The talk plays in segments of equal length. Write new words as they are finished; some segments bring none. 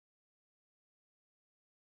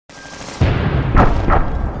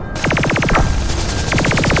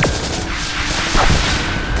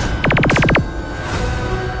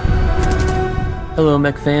Hello,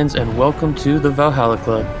 mech fans, and welcome to the Valhalla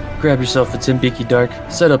Club. Grab yourself a Timbeaky Dark,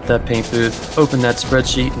 set up that paint booth, open that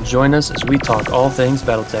spreadsheet, and join us as we talk all things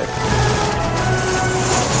BattleTech.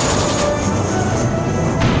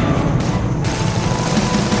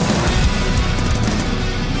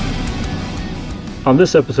 On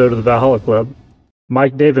this episode of the Valhalla Club,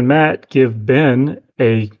 Mike, Dave, and Matt give Ben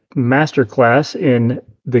a masterclass in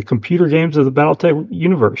the computer games of the BattleTech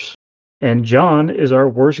universe. And John is our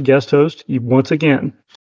worst guest host once again.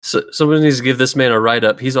 So someone needs to give this man a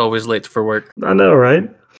write-up. He's always late for work. I know, right?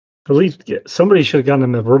 At least somebody should have gotten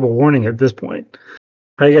him a verbal warning at this point.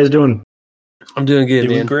 How you guys doing? I'm doing good,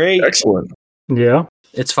 Doing man. great. Excellent. Yeah?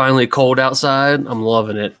 It's finally cold outside. I'm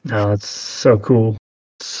loving it. Oh, it's so cool.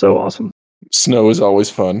 So awesome. Snow is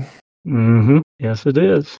always fun. Mm-hmm. Yes, it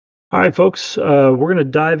is. All right, folks. We're going to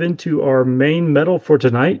dive into our main medal for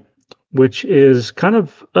tonight, which is kind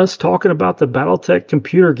of us talking about the BattleTech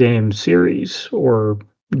computer game series or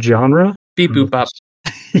genre. Beep boop bop.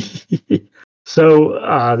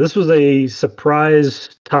 So this was a surprise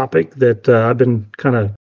topic that I've been kind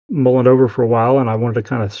of mulling over for a while, and I wanted to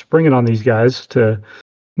kind of spring it on these guys to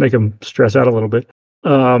make them stress out a little bit.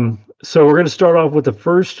 So we're going to start off with the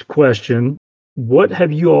first question. What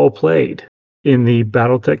have you all played in the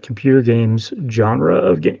BattleTech computer games genre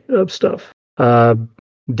of stuff?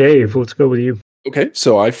 Dave, let's go with you. Okay,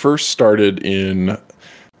 so I first started in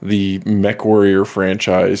the MechWarrior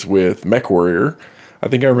franchise with MechWarrior. I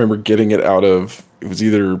think I remember getting it it was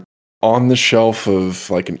either on the shelf of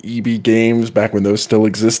like an EB Games back when those still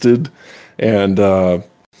existed. And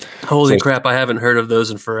Holy crap, I haven't heard of those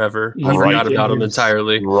in forever. I forgot about them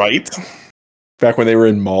entirely. Right. Back when they were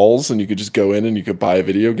in malls and you could just go in and you could buy a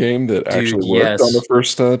video game that actually worked on the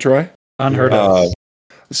first try. Unheard of.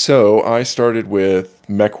 So I started with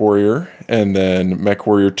MechWarrior and then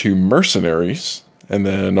MechWarrior 2 Mercenaries and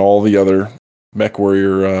then all the other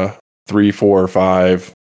MechWarrior 3, 4,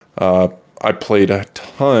 5. I played a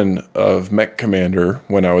ton of Mech Commander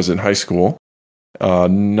when I was in high school.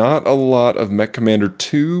 Not a lot of Mech Commander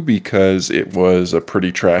 2 because it was a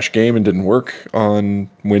pretty trash game and didn't work on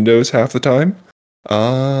Windows half the time.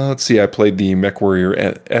 Let's see, I played the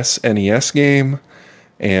MechWarrior SNES game.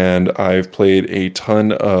 And I've played a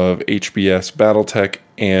ton of HBS BattleTech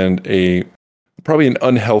and probably an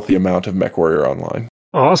unhealthy amount of MechWarrior Online.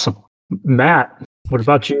 Awesome. Matt, what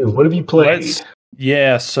about you? What have you played?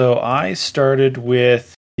 So I started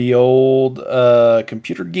with the old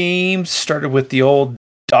computer games, started with the old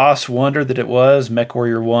DOS wonder that it was,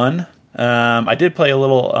 MechWarrior 1. I did play a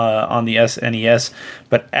little on the SNES,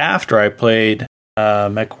 but after I played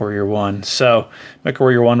MechWarrior 1. So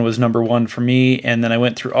MechWarrior 1 was number 1 for me, and then I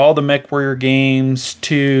went through all the MechWarrior games,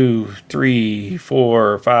 2, 3,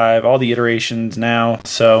 4, 5, all the iterations now.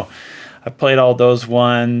 So I played all those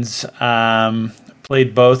ones.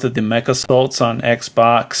 Played both of the Mech Assaults on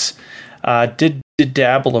Xbox. Did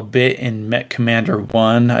dabble a bit in Mech Commander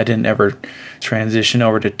 1. I didn't ever transition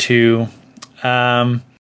over to 2.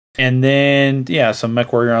 And then, some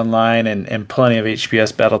MechWarrior Online and plenty of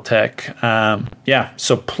HBS BattleTech.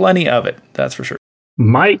 So plenty of it, that's for sure.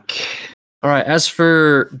 Mike. All right, as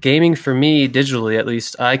for gaming for me, digitally at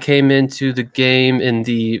least, I came into the game in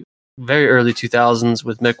the very early 2000s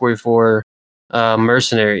with MechWarrior 4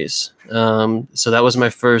 Mercenaries. So that was my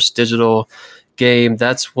first digital game.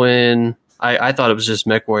 That's when I thought it was just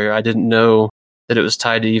MechWarrior. I didn't know that it was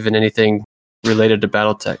tied to even anything related to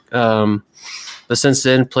BattleTech. But since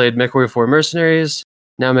then, played MechWarrior 4 Mercenaries,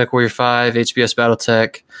 now MechWarrior 5, HBS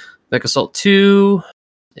BattleTech, Mech Assault 2,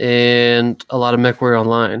 and a lot of MechWarrior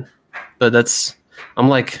Online. But I'm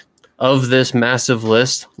like, of this massive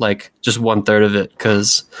list, like just 1/3 of it,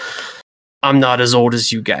 because I'm not as old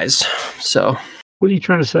as you guys. So, what are you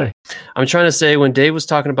trying to say? I'm trying to say when Dave was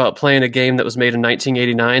talking about playing a game that was made in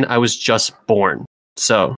 1989, I was just born.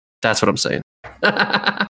 So, that's what I'm saying.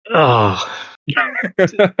 Oh.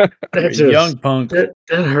 That's young punk. That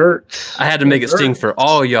hurts. I had to make it sting for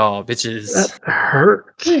all y'all bitches. That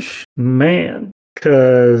hurts, man.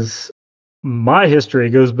 Because my history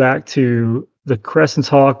goes back to the Crescent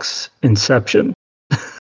Hawk's inception.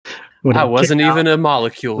 When I wasn't even a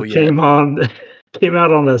molecule yet. Came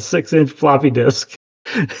out on a 6-inch floppy disk.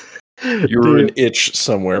 You were an itch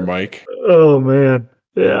somewhere, Mike. Oh man,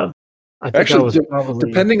 yeah. I think actually, I was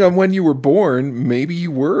probably, depending on when you were born, maybe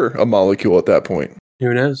you were a molecule at that point.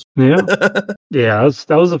 Who knows? Yeah, yeah.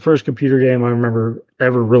 That was the first computer game I remember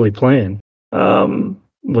ever really playing.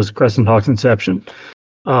 Was Crescent Hawk's Inception.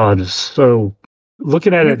 Oh, just so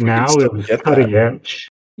looking at it now, it was cutting edge.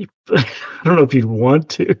 I don't know if you'd want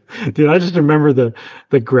to, dude. I just remember the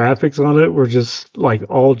graphics on it were just like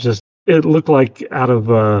it looked like out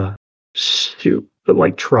of shoot, but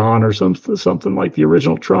like Tron or something like the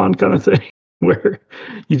original Tron kind of thing, where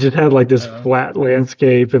you just had like this flat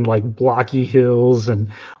landscape and like blocky hills and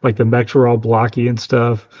like the mechs were all blocky and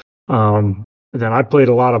stuff. And then I played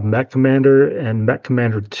a lot of Mech Commander and Mech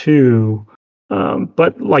Commander 2.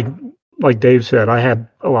 But like Dave said, I had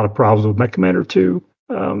a lot of problems with Mech Commander 2.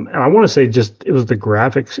 And I want to say just it was the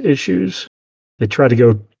graphics issues. They tried to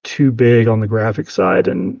go too big on the graphics side,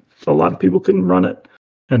 and a lot of people couldn't run it.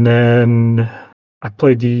 And then I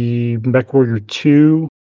played the MechWarrior 2,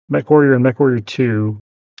 MechWarrior and MechWarrior 2.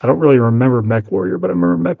 I don't really remember MechWarrior, but I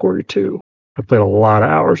remember MechWarrior 2. I played a lot of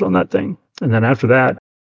hours on that thing. And then after that,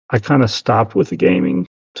 I kind of stopped with the gaming.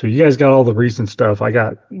 So you guys got all the recent stuff. I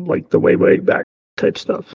got like the way back type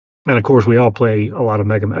stuff. And of course, we all play a lot of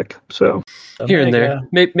Mega Mech. So here and there,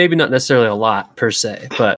 maybe not necessarily a lot per se,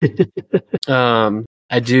 but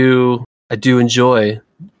I do enjoy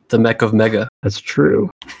the Mech of Mega. That's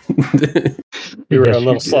true. You were a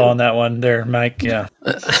little slow on that one there, Mike. Yeah.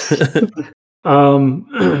 All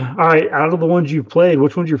right. Out of the ones you've played,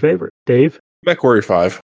 which one's your favorite, Dave? MechWarrior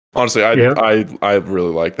 5. Honestly, I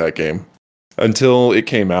really like that game. Until it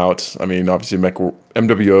came out, I mean, obviously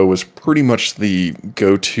MWO was pretty much the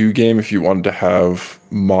go-to game if you wanted to have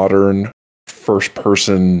modern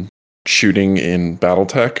first-person shooting in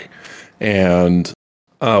BattleTech. And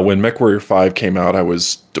when MechWarrior 5 came out, I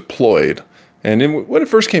was deployed. And when it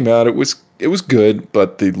first came out, it was good,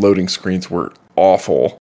 but the loading screens were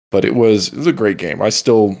awful. But it was a great game. I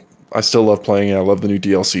still love playing it. I love the new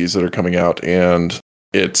DLCs that are coming out, and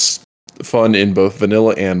it's fun in both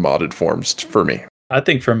vanilla and modded forms for me. I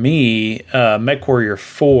think for me, MechWarrior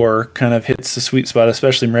 4 kind of hits the sweet spot,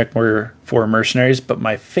 especially MechWarrior 4 Mercenaries. But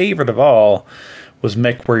my favorite of all was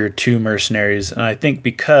MechWarrior 2 Mercenaries. And I think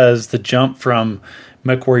because the jump from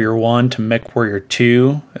MechWarrior 1 to MechWarrior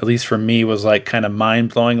 2, at least for me, was like kind of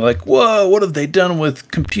mind-blowing. Like, whoa, what have they done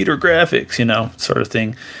with computer graphics, sort of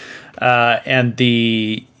thing. And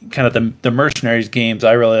the kind of the Mercenaries games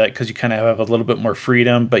I really like because you kind of have a little bit more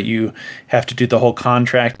freedom, but you have to do the whole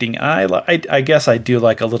contracting. I guess I do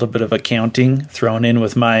like a little bit of accounting thrown in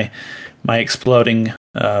with my exploding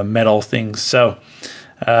metal things. So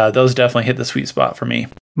those definitely hit the sweet spot for me.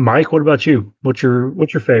 Mike, what about you? What's your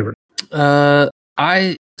favorite?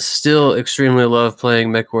 I still extremely love playing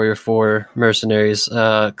MechWarrior 4 Mercenaries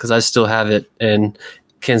because I still have it and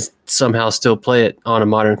can somehow still play it on a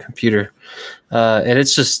modern computer. And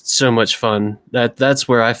it's just so much fun. That's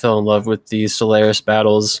where I fell in love with the Solaris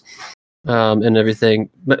battles and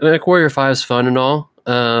everything. MechWarrior 5 is fun and all.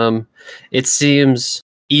 It seems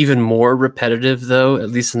even more repetitive, though,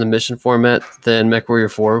 at least in the mission format, than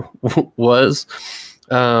MechWarrior 4 was.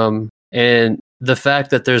 And the fact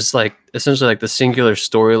that there's like essentially like the singular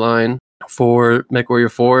storyline for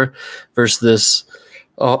MechWarrior 4 versus this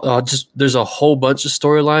there's a whole bunch of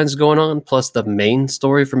storylines going on, plus the main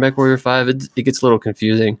story for MechWarrior 5, it gets a little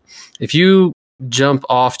confusing. If you jump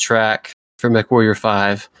off track for MechWarrior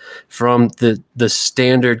 5 from the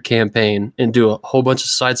standard campaign and do a whole bunch of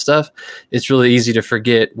side stuff, it's really easy to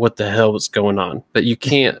forget what the hell was going on. But you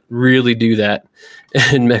can't really do that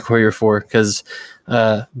in MechWarrior 4 because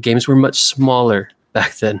games were much smaller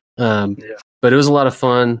back then. But it was a lot of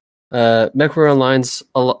fun. MechWarrior Online's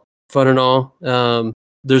a lot fun and all.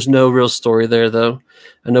 There's no real story there, though.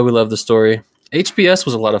 I know we love the story. HPS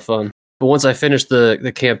was a lot of fun, but once I finished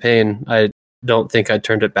the campaign, I don't think I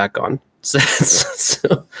turned it back on.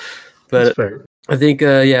 But I think,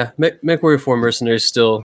 MechWarrior 4 Mercenaries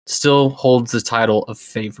still holds the title of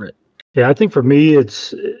favorite. Yeah, I think for me,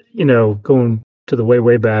 it's, going to the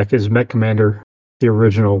way back is Mech Commander, the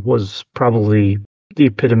original, was probably the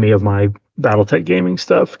epitome of my BattleTech gaming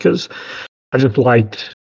stuff because I just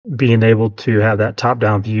liked being able to have that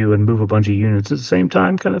top-down view and move a bunch of units at the same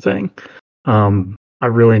time kind of thing. I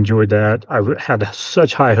really enjoyed that. I had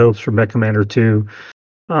such high hopes for Mech Commander 2,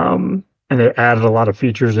 and it added a lot of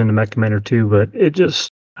features into Mech Commander 2, but I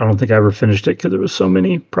don't think I ever finished it because there was so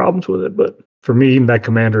many problems with it. But for me, Mech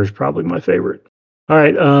Commander is probably my favorite. All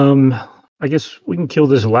right, I guess we can kill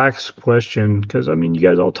this last question because, you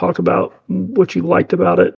guys all talk about what you liked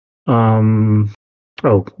about it. What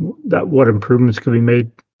improvements could be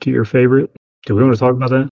made to your favorite? Do we want to talk about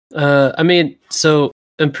that? So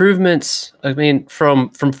improvements, from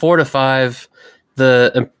 4 to 5,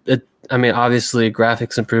 obviously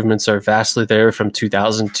graphics improvements are vastly there from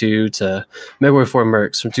 2002 to MechWarrior 4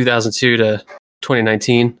 Mercs from 2002 to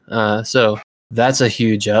 2019. So that's a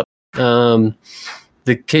huge up.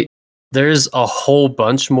 There's a whole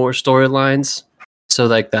bunch more storylines. So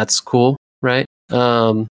like, that's cool, right?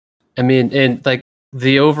 And like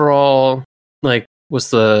the overall, like, what's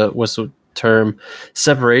the term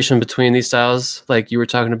separation between these styles. Like you were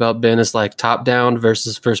talking about, Ben, is like top down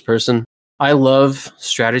versus first person. I love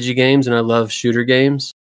strategy games and I love shooter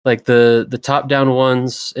games. Like the top down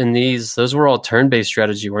ones in those were all turn based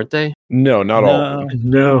strategy, weren't they? No, not all.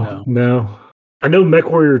 No. I know Mech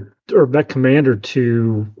Warrior or Mech Commander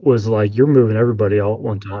 2 was like you're moving everybody all at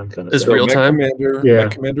one time kind of Is thing. real time? Yeah.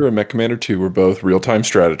 Mech Commander and Mech Commander 2 were both real-time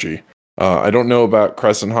strategy. I don't know about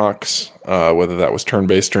Crescent Hawks, whether that was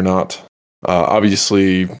turn-based or not.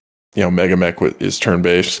 Obviously, Mega Mech is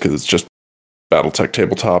turn-based because it's just BattleTech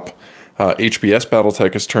tabletop. HBS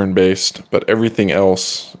BattleTech is turn-based, but everything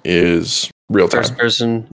else is real-time. First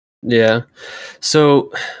person, yeah.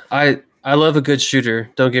 So I love a good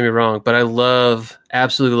shooter, don't get me wrong, but I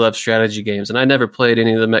absolutely love strategy games, and I never played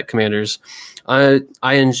any of the Mech Commanders. I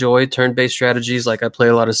enjoy turn-based strategies, like I play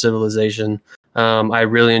a lot of Civilization. I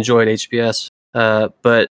really enjoyed HBS,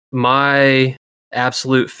 but my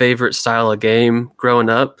absolute favorite style of game growing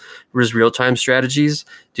up was real-time strategies.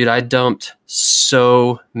 Dude, I dumped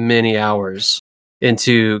so many hours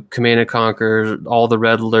into Command & Conquer, all the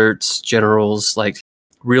Red Alerts, Generals, like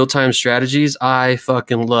real-time strategies. I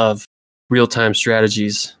fucking love real-time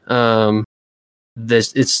strategies.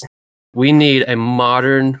 We need a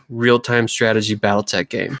modern real-time strategy BattleTech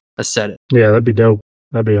game. I said it. Yeah, that'd be dope.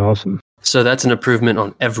 That'd be awesome. So that's an improvement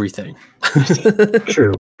on everything.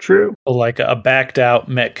 True. Like a backed out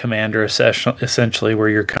Mech Commander, essentially, where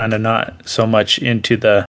you're kind of not so much into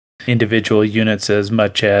the individual units as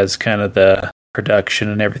much as kind of the production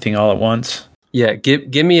and everything all at once. Yeah,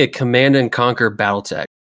 give me a Command & Conquer BattleTech.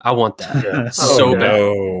 I want that. Yeah.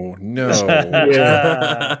 bad. No.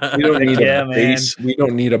 Yeah. We don't need Yeah, a base. We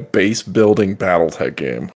don't need a base building BattleTech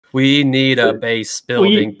game. We need a base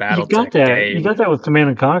building BattleTech you got that. game. You got that with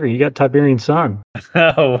Command & Conquer. You got Tiberian Sun.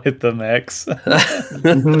 With the mechs.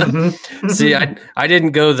 See, I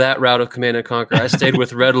didn't go that route of Command & Conquer. I stayed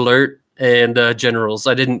with Red Alert and Generals.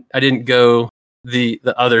 I didn't go the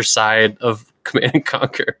other side of Command &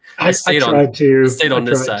 Conquer. I stayed on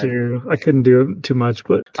this side. I couldn't do it too much,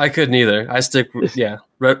 but I couldn't either. I stick with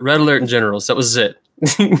Red Alert and Generals. That was it.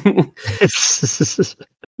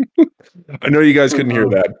 I know you guys couldn't hear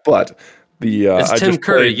that, but it's Tim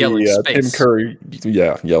Curry yelling space. Tim Curry,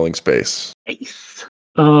 yelling space.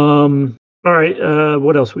 All right.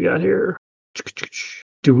 What else we got here?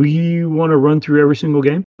 Do we want to run through every single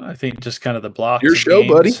game? I think just kind of the blocks. Your show,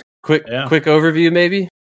 games. buddy. Quick overview, maybe,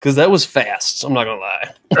 because that was fast. I'm not gonna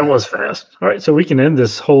lie. That was fast. All right, so we can end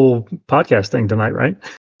this whole podcast thing tonight, right?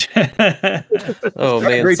 Oh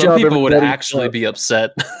man, Great some job, people would everybody. actually be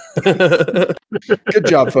upset. Good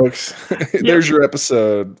job, folks. There's your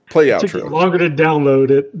episode. Play It took you outro. longer to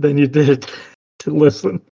download it than you did to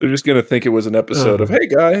listen. They're just gonna think it was an episode of, hey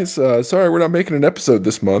guys, sorry we're not making an episode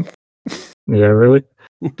this month. Yeah, really?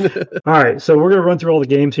 All right, so we're going to run through all the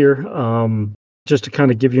games here just to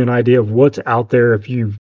kind of give you an idea of what's out there if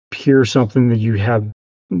you hear something that you have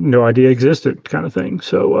no idea existed kind of thing.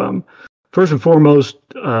 So first and foremost,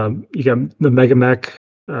 you got the Mega Mech,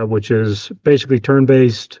 which is basically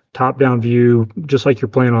turn-based, top-down view, just like you're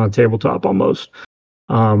playing on a tabletop almost.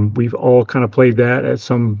 We've all kind of played that at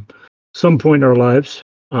some point in our lives.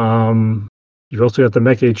 You've also got the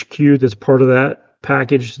Mech HQ that's part of that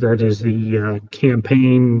package. That is the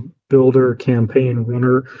campaign builder, campaign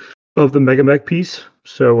runner of the Mega Mech piece.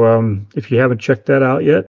 So if you haven't checked that out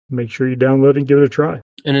yet, make sure you download and give it a try.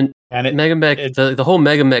 And Mega Mech, the whole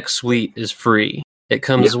Mega Mech suite is free. It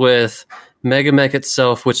comes with Mega Mech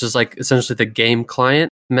itself, which is like essentially the game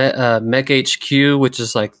client, Mech HQ, which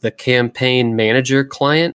is like the campaign manager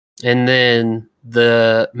client, and then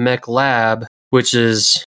the Mech Lab, which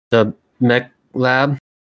is the Mech Lab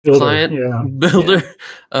builder.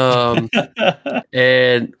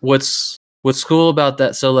 And what's cool about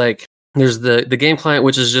that? So like, there's the game client,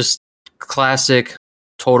 which is just classic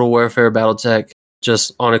Total Warfare BattleTech,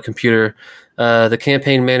 just on a computer. The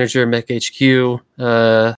campaign manager, Mech HQ,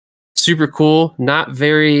 super cool. Not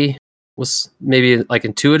very, was maybe like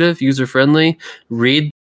intuitive, user friendly.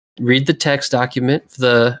 Read the text document,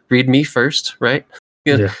 the README first, right?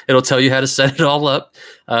 Yeah. It'll tell you how to set it all up.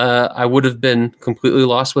 I would have been completely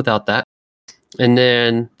lost without that. And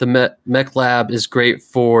then the Mech Lab is great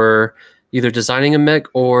for either designing a mech,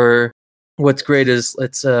 or what's great is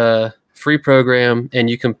it's a free program and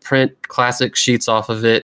you can print classic sheets off of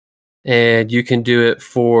it, and you can do it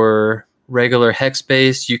for regular hex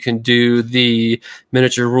based. You can do the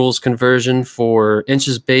miniature rules conversion for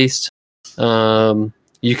inches based.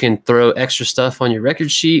 You can throw extra stuff on your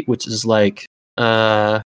record sheet, which is like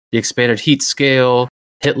the expanded heat scale,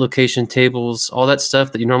 hit location tables, all that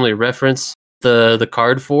stuff that you normally reference the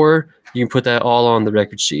card for. you can put that all on the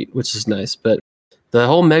record sheet, which is nice. But the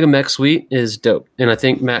whole Mega Mech suite is dope, and I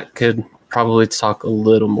think Matt could probably talk a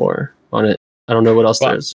little more on it. I don't know what else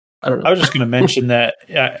there is. I don't know. I was just going to mention that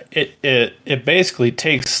it basically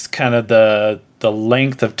takes kind of the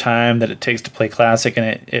length of time that it takes to play Classic,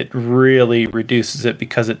 and it really reduces it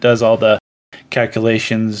because it does all the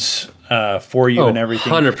calculations for you and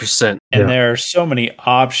everything. 100%. And there are so many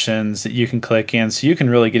options that you can click in, so you can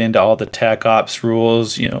really get into all the tech ops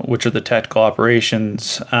rules, which are the tactical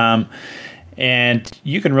operations, and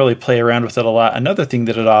you can really play around with it a lot. Another thing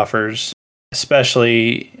that it offers,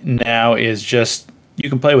 especially now, is just you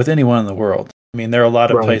can play with anyone in the world. I mean, there are a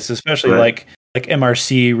lot of places, especially like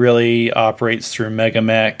MRC really operates through Mega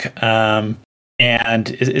Mech, and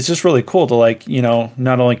it's just really cool to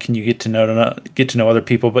not only can you get to know other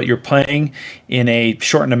people, but you're playing in a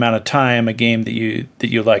shortened amount of time a game that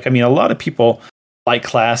you like. I mean, a lot of people like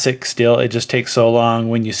Classic still. It just takes so long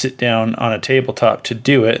when you sit down on a tabletop to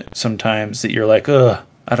do it sometimes that you're like, ugh,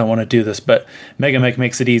 I don't want to do this. But Mega Mech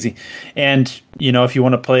makes it easy. And, if you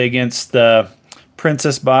want to play against the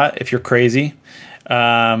Princess bot, if you're crazy,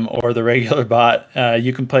 or the regular bot,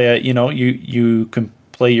 you can play you can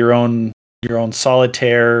play your own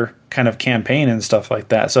solitaire kind of campaign and stuff like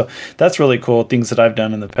that. So that's really cool, things that I've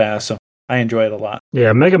done in the past. So I enjoy it a lot.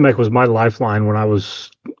 Yeah, Mega Mech was my lifeline when I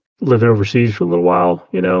was living overseas for a little while.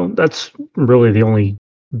 That's really the only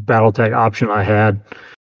BattleTech option I had.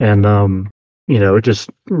 And, it just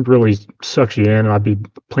really sucks you in. And I'd be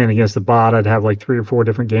playing against the bot. I'd have like 3 or 4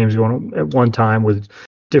 different games going at one time with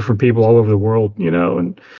different people all over the world,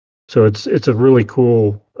 and so it's a really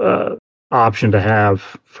cool option to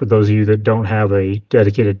have for those of you that don't have a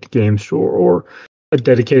dedicated game store or a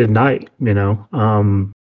dedicated night.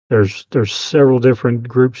 There's several different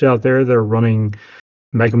groups out there that are running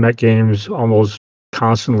Mega Mech games almost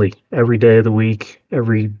constantly, every day of the week,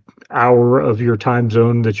 every hour of your time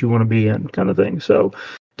zone that you want to be in, kind of thing. So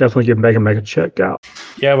definitely give Mega Mech a check out.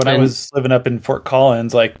 Yeah, when I was living up in Fort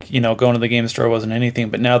Collins, going to the game store wasn't anything.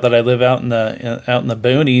 But now that I live out in the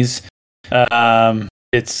boonies,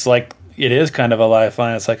 it's like it is kind of a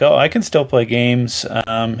lifeline. It's like, oh, I can still play games,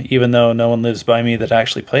 even though no one lives by me that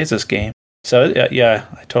actually plays this game. So yeah,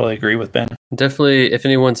 I totally agree with Ben. Definitely, if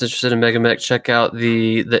anyone's interested in Mega Mech, check out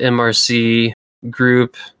the MRC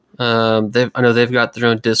group. I know they've got their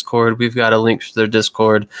own Discord. We've got a link to their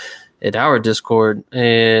Discord at our Discord,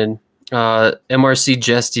 and MRC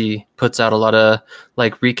Jesty puts out a lot of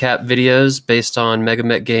recap videos based on Mega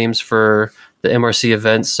Mech games for the MRC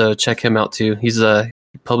events. So check him out too. He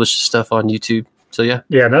publishes stuff on YouTube. So yeah,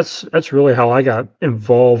 that's really how I got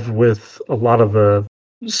involved with a lot of the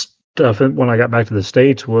stuff when I got back to the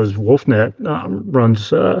States. Was Wolfnet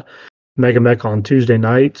runs Mega Mech on Tuesday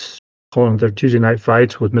nights, calling their Tuesday night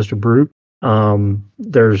fights with Mr. Brute.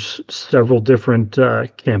 There's several different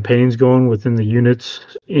campaigns going within the units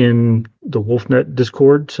in the Wolfnet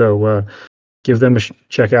Discord, so give them a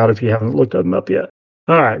check out if you haven't looked them up yet.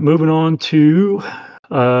 All right, moving on to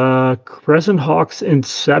Crescent Hawk's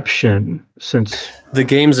Inception. Since the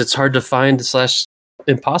games it's hard to find /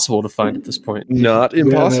 impossible to find at this point. Not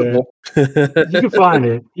impossible. You can find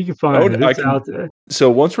it. It's out there. So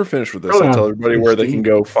once we're finished with this, I'll tell everybody where they can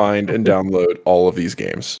go find and download all of these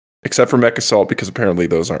games, except for Mech Assault, because apparently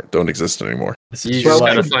those don't exist anymore. You just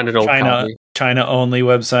gotta find an old copy. China only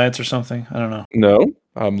websites or something. I don't know. No,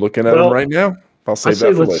 I'm looking at them right now. I'll save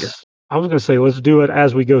that for later. I was going to say let's do it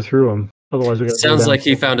as we go through them. Otherwise, we sounds like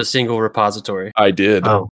he found a single repository. I did.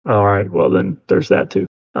 Oh, all right. Well, then there's that too.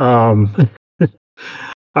 All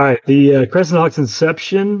right, the Crescent Hawk's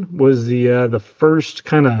Inception was the first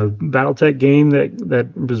kind of BattleTech game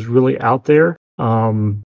that was really out there.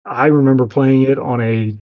 I remember playing it on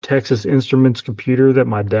a Texas Instruments computer that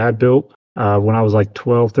my dad built when I was like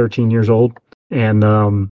 12, 13 years old,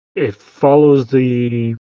 and it follows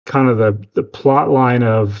the kind of the plot line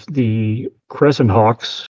of the Crescent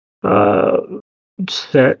Hawks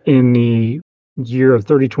set in the year of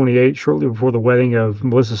 3028, shortly before the wedding of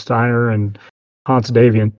Melissa Steiner and Hans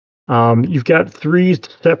Davian. You've got 3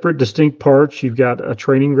 separate distinct parts. You've got a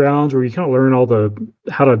training grounds where you kind of learn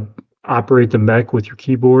how to operate the mech with your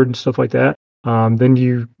keyboard and stuff like that. Then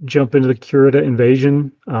you jump into the Curita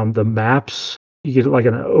invasion. The maps, you get like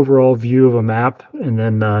an overall view of a map, and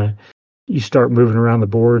then you start moving around the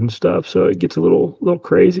board and stuff. So it gets a little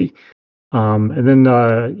crazy. And then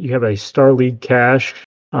you have a Star League cache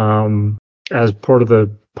as part of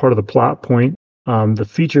the plot point. The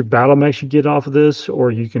featured battle mechs you get off of this,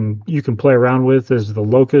 or you can play around with, is the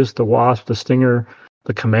Locust, the Wasp, the Stinger,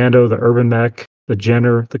 the Commando, the Urban Mech, the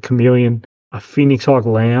Jenner, the Chameleon, a Phoenix Hawk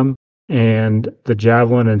Lamb, and the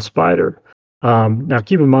Javelin and Spider. Now,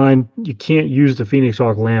 keep in mind, you can't use the Phoenix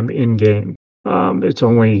Hawk Lamb in game. It's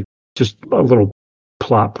only just a little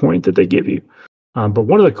plot point that they give you. But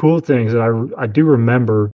one of the cool things that I do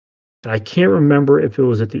remember, and I can't remember if it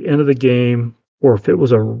was at the end of the game or if it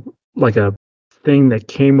was a thing that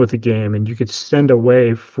came with the game, and you could send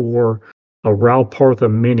away for a Ral Partha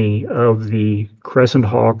mini of the Crescent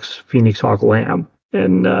Hawks Phoenix Hawk Lamb.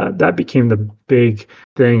 And that became the big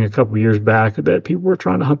thing a couple years back that people were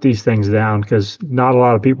trying to hunt these things down because not a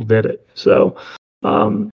lot of people did it. So,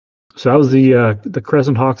 so that was the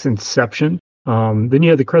Crescent Hawks Inception. Then you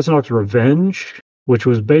had the Crescent Hawks Revenge, which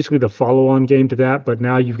was basically the follow-on game to that, but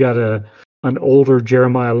now you've got an older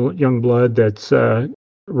Jeremiah Youngblood that's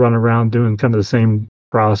running around doing kind of the same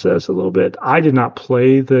process a little bit. I did not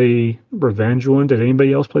play the Revenge one. Did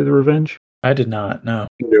anybody else play the Revenge? I did not. No.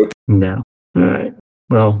 Nope. No. All right.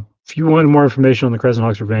 Well, if you want more information on the Crescent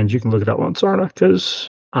Hawks Revenge, you can look it up on Sarna because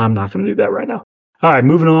I'm not going to do that right now. All right,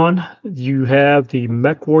 moving on. You have the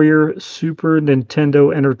MechWarrior Super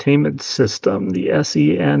Nintendo Entertainment System, the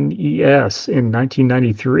SNES, in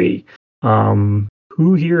 1993.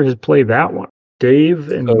 Who here has played that one?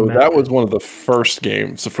 Dave and So Matt. that was one of the first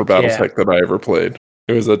games for BattleTech that I ever played.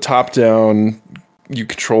 It was a top-down. You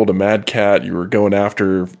controlled a Mad Cat. You were going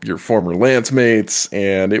after your former Lance mates,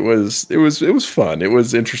 and it was fun. It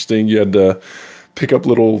was interesting. You had to pick up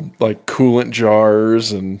little like coolant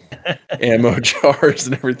jars and ammo jars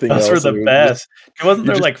and everything Those else. were the best. Wasn't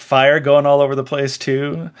there like fire going all over the place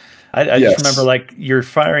too? I Yes. just remember like you're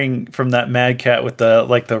firing from that Mad Cat with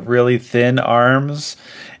the really thin arms,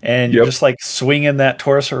 and you're just like swinging that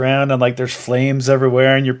torso around, and like there's flames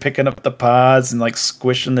everywhere, and you're picking up the pods and like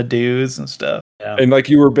squishing the dudes and stuff. Yeah. And like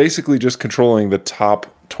you were basically just controlling the top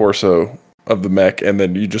torso of the mech, and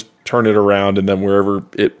then you just turn it around, and then wherever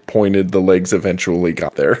it pointed, the legs eventually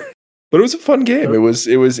got there. But it was a fun game. It was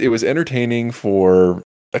entertaining for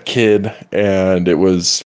a kid, and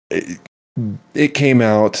it came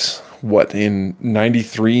out in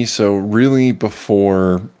 93, so really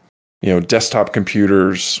before desktop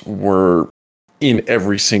computers were in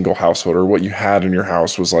every single household, or what you had in your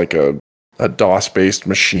house was like a DOS based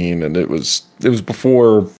machine, and it was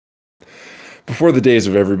before the days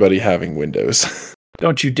of everybody having Windows.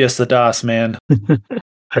 Don't you diss the DOS, man.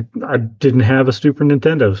 I didn't have a Super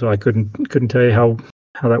Nintendo, so I couldn't tell you how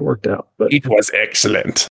that worked out. But It was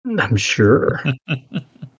excellent. I'm sure.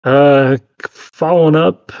 Following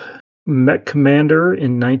up, Mech Commander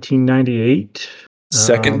in 1998.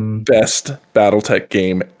 Second best BattleTech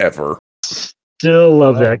game ever. Still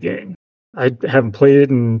love that game. I haven't played it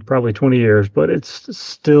in probably 20 years, but it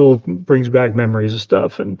still brings back memories of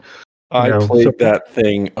stuff. And I played that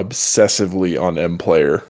thing obsessively on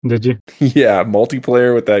M-Player. Did you? Yeah,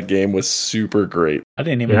 multiplayer with that game was super great. I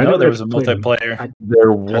didn't even know there was a multiplayer.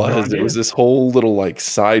 There was. It was this whole little like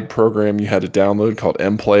side program you had to download called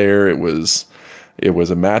M-Player. It was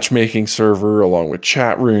a matchmaking server along with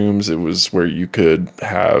chat rooms. It was where you could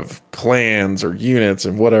have clans or units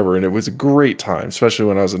and whatever, and it was a great time, especially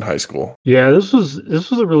when I was in high school. Yeah, this was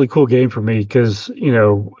a really cool game for me because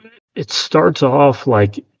it starts off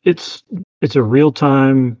like it's a real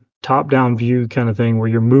time top down view kind of thing where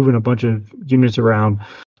you're moving a bunch of units around,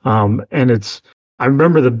 and I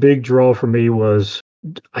remember the big draw for me was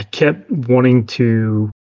I kept wanting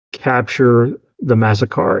to capture the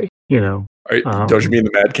Massacre. Don't you mean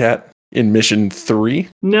the Mad Cat in Mission 3?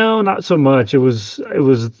 No, not so much. It was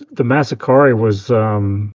the Massacre was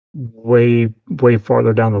way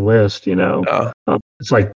farther down the list.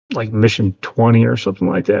 It's like Mission 20 or something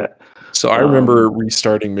like that. So I remember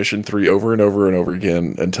restarting Mission 3 over and over and over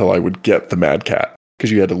again until I would get the Mad Cat,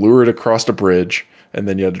 because you had to lure it across a bridge, and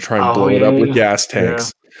then you had to try and blow it up with gas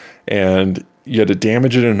tanks, and you had to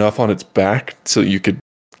damage it enough on its back so you could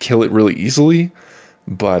kill it really easily,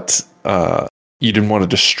 but you didn't want to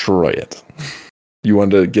destroy it. You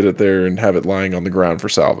wanted to get it there and have it lying on the ground for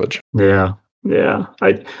salvage. Yeah.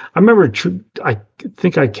 I remember. I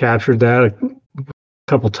think I captured that a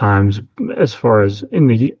couple times. As far as in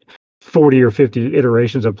the 40 or 50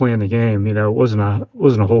 iterations of playing the game, it wasn't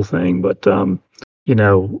a whole thing, but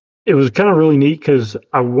it was kind of really neat because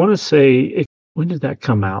I want to say when did that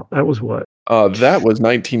come out? That was what? That was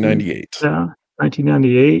 1998. Yeah,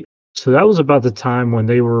 1998. So that was about the time when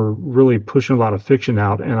they were really pushing a lot of fiction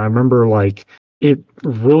out, and I remember like it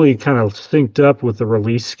really kind of synced up with the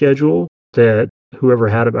release schedule that whoever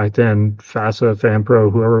had it back then, FASA, FanPro,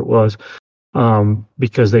 whoever it was,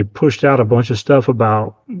 because they pushed out a bunch of stuff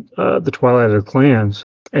about the Twilight of the Clans,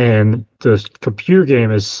 and the computer game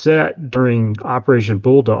is set during Operation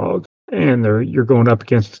Bulldog, and you're going up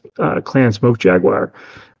against Clan Smoke Jaguar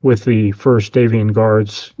with the first Davian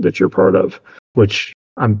guards that you're part of, which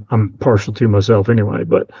I'm partial to myself anyway.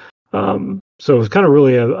 But so it's kind of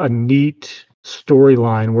really a neat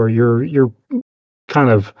storyline where you're kind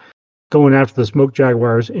of going after the Smoke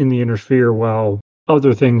Jaguars in the Inner Sphere while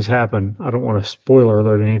other things happen. I don't want to spoiler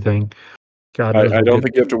alert anything. God knows I don't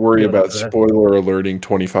think you have to worry about spoiler alerting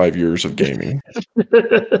 25 years of gaming.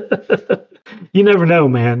 You never know,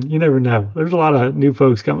 man. You never know. There's a lot of new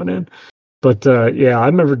folks coming in. But yeah, I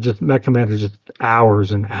remember just Mech Commander just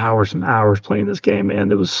hours and hours and hours playing this game,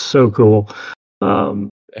 man. It was so cool. And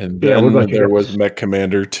then there was Mech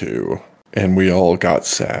Commander 2, and we all got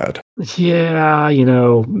sad. Yeah,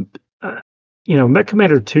 Mech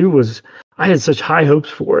Commander 2 I had such high hopes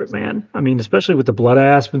for it, man. I mean, especially with the Blood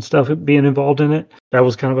Asp and stuff being involved in it. That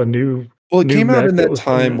was kind of a new. Well, it came out in that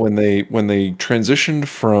time when they transitioned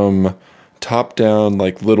from top down,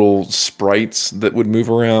 like little sprites that would move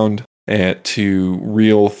around, and to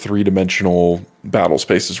real 3-dimensional battle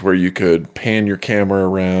spaces where you could pan your camera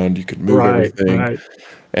around, you could move everything. Right.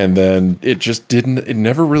 And then it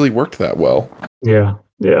never really worked that well. Yeah,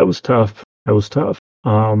 it was tough.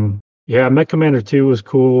 Yeah, Mech Commander 2 was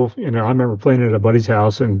cool. I remember playing it at a buddy's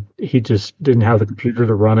house, and he just didn't have the computer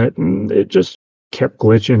to run it, and it just kept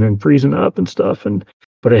glitching and freezing up and stuff.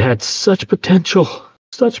 But it had such potential.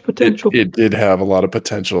 It did have a lot of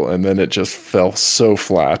potential, and then it just fell so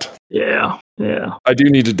flat. Yeah. I do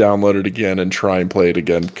need to download it again and try and play it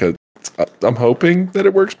again, because I'm hoping that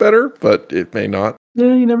it works better, but it may not.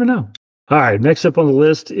 Yeah, you never know. All right, next up on the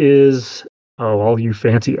list is, all you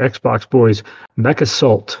fancy Xbox boys, Mech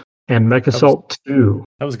Assault. And Mech Assault 2.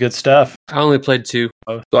 That was good stuff. I only played 2.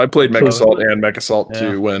 So I played Mech Assault and Mech Assault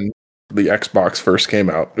 2 when the Xbox first came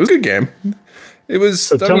out. It was a good game. It was.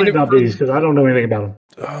 So tell me about these, because I don't know anything about them.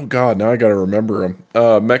 Oh God, now I got to remember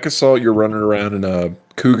them. Mech Assault, you're running around in a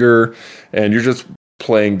Cougar, and you're just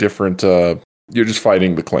playing different. You're just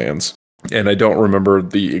fighting the clans, and I don't remember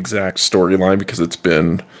the exact storyline because it's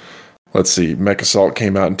been. Let's see, Mech Assault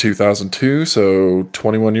came out in 2002, so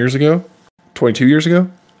 21 years ago, 22 years ago.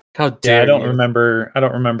 How dare I don't remember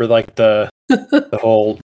like the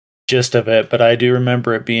whole gist of it, but I do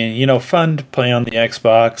remember it being, fun to play on the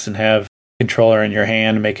Xbox and have a controller in your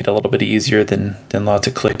hand and make it a little bit easier than lots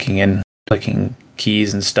of clicking and clicking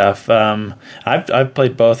keys and stuff. I've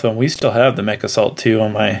played both of them. We still have the Mech Assault 2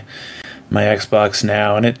 on my Xbox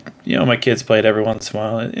now, and my kids play it every once in a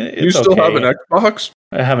while. It's you still have an Xbox?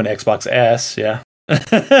 I have an Xbox S, yeah.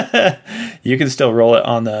 You can still roll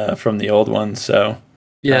it from the old one, so.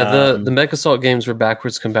 Yeah, the Mech Assault games were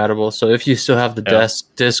backwards compatible, so if you still have the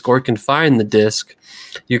disc or can find the disc,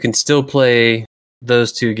 you can still play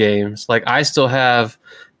those 2 games. Like, I still have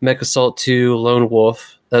Mech Assault 2 Lone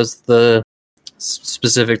Wolf. That was the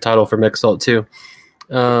specific title for Mech Assault 2.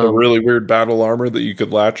 The really weird battle armor that you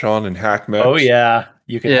could latch on and hack mechs. Oh, yeah.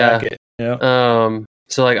 You can hack it. Yeah.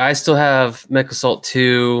 So, like, I still have Mech Assault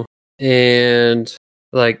 2, and...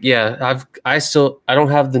 I don't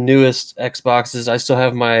have the newest Xboxes. I still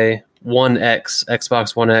have my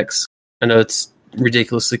Xbox One X. I know it's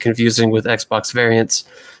ridiculously confusing with Xbox variants,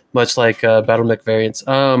 much like BattleTech variants.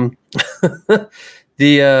 So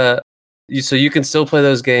you can still play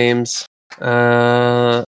those games.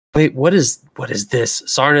 Wait, what is this?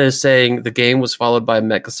 Sarna is saying the game was followed by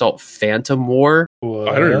Mech Assault Phantom War. What?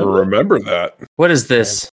 I don't even remember that. What is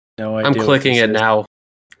this? No idea. I'm clicking it now.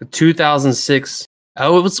 2006.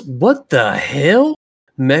 Oh, it was, what the hell?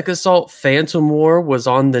 Mech Assault Phantom War was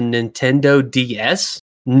on the Nintendo DS?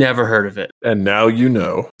 Never heard of it. And now you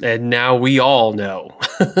know. And now we all know.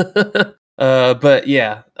 But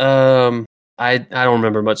yeah, I don't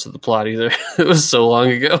remember much of the plot either. It was so long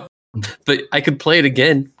ago. But I could play it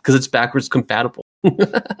again because it's backwards compatible.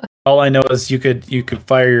 All I know is you could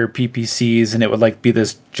fire your PPCs and it would be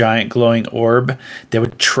this giant glowing orb that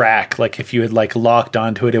would track. Like if you had locked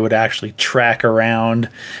onto it, it would actually track around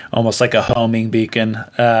almost like a homing beacon.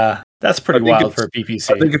 That's pretty wild for a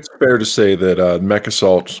PPC. I think it's fair to say that Mech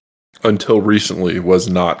Assault until recently was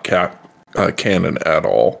not canon at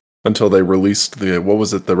all. Until they released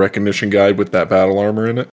the recognition guide with that battle armor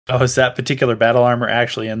in it. Oh, is that particular battle armor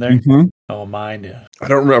actually in there? Mm-hmm. Oh, mine. I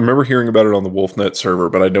don't remember. I remember hearing about it on the WolfNet server,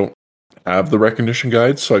 but I don't have the recognition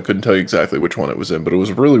guide, so I couldn't tell you exactly which one it was in, but it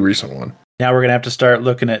was a really recent one. Now we're going to have to start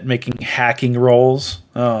looking at making hacking rolls.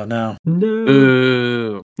 Oh, no.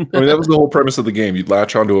 No. I mean, that was the whole premise of the game. You'd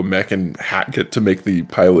latch onto a mech and hack it to make the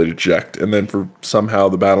pilot eject, and then somehow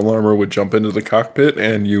the battle armor would jump into the cockpit,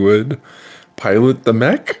 and you would pilot the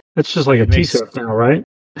mech. That's just like a T-shirt now, right?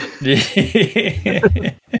 If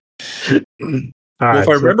I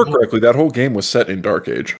remember correctly, that whole game was set in Dark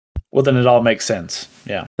Age. Well, then it all makes sense.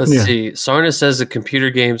 Yeah. Let's see. Sarna says that computer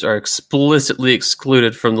games are explicitly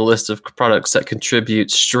excluded from the list of products that contribute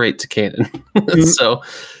straight to canon. So,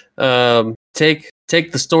 take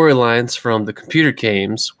the storylines from the computer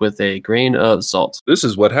games with a grain of salt. This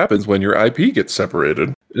is what happens when your IP gets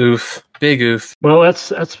separated. Oof. Big oof. Well,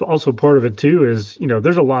 that's also part of it too. Is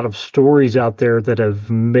there's a lot of stories out there that have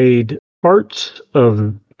made parts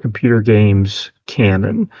of computer games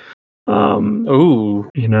canon. So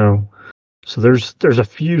there's a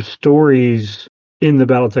few stories in the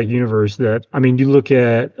BattleTech universe that, I mean, you look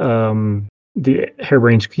at the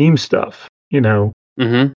Harebrained Scheme stuff,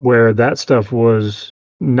 where that stuff was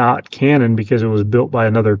not canon because it was built by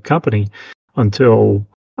another company until,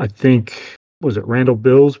 I think, was it Randall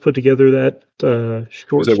Bills put together that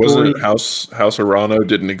short story? Wasn't it House Arano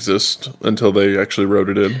didn't exist until they actually wrote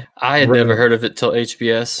it in? I had never heard of it till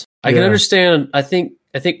HBS. I can understand. I think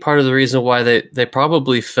part of the reason why they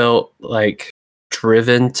probably felt like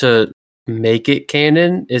driven to make it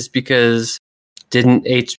canon is because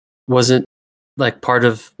wasn't like part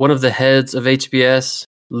of one of the heads of HBS,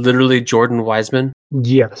 literally Jordan Wiseman.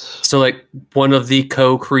 Yes. So like one of the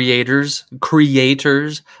creators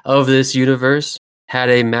of this universe had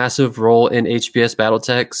a massive role in HBS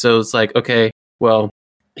BattleTech. So it's like, okay, well,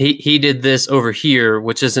 he did this over here,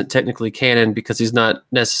 which isn't technically canon because he's not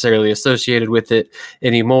necessarily associated with it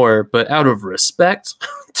anymore. But out of respect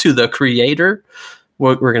to the creator,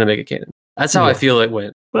 we're going to make it canon. That's how I feel it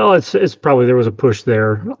went. Well, it's probably there was a push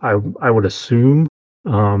there. I would assume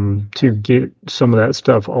to get some of that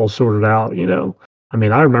stuff all sorted out. I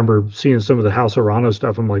mean, I remember seeing some of the House Arano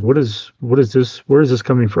stuff. I'm like, what is this? Where is this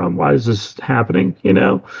coming from? Why is this happening?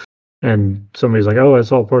 And somebody's like, oh,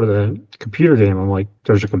 it's all part of the computer game. I'm like,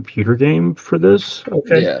 there's a computer game for this?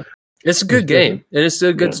 Okay. Yeah. It's a good game, and it's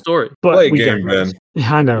a good story. But play a game, Ben.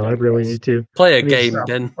 Yeah, I know. I really need to. Play a game,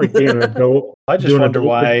 Ben. Like being an adult. I just wonder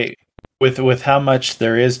why, with how much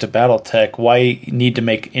there is to BattleTech, why need to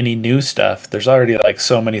make any new stuff? There's already like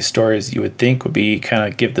so many stories you would think would be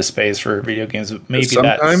kind of give the space for video games. Maybe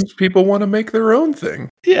sometimes people want to make their own thing.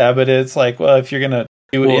 Yeah, but it's like, well, if you're gonna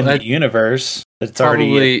do it in the universe, there's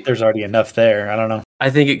already enough there. I don't know. I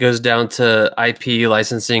think it goes down to IP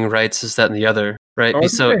licensing rights, this, that, and the other, right?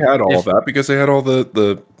 So they had all that because they had all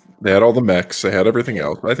the mechs, they had everything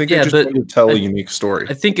else. I think they just wanted to tell a unique story.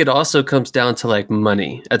 I think it also comes down to like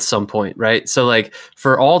money at some point, right? So like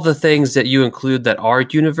for all the things that you include that are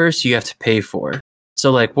universe, you have to pay for. So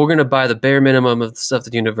like we're going to buy the bare minimum of the stuff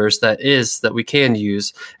in the universe that we can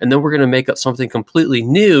use, and then we're going to make up something completely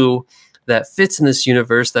new that fits in this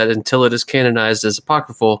universe that until it is canonized as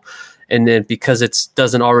apocryphal, and then because it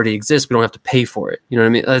doesn't already exist, we don't have to pay for it. You know what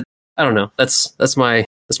I mean? I don't know. That's my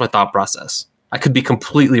thought process. I could be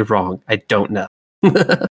completely wrong. I don't know.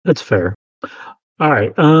 That's fair. All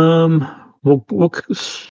right.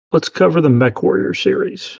 Let's cover the MechWarrior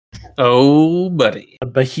series. Oh, buddy, a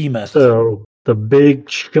behemoth. So the big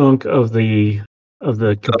chunk of the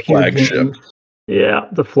computer flagship. Games. Yeah,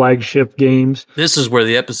 the flagship games. This is where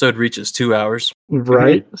the episode reaches 2 hours.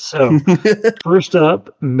 Right. So first up,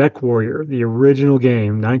 MechWarrior, the original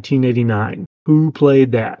game, 1989. Who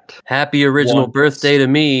played that? Happy original birthday to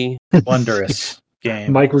me. Wondrous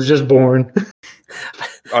game. Mike was just born.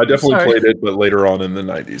 I definitely played it, but later on in the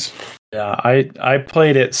 90s. Yeah, I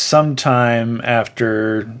played it sometime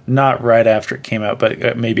after, not right after it came out,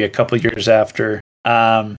 but maybe a couple years after.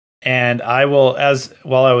 And while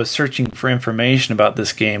I was searching for information about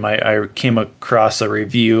this game, I came across a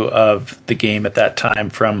review of the game at that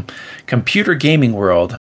time from Computer Gaming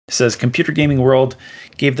World. It says, Computer Gaming World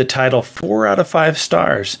gave the title 4 out of 5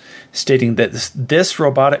 stars, stating that this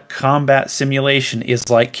robotic combat simulation is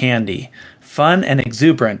like candy, fun and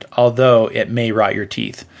exuberant, although it may rot your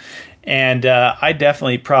teeth. And I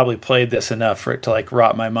definitely probably played this enough for it to like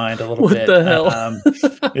rot my mind a little bit. What the hell?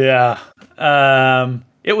 Yeah.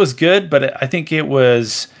 It was good, but I think it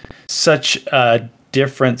was such a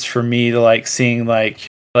difference for me to like seeing like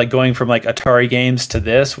going from like Atari games to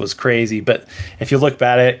this was crazy. But if you look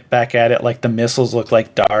back at it, like the missiles look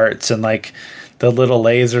like darts and like the little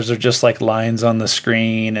lasers are just like lines on the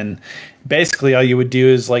screen. And basically all you would do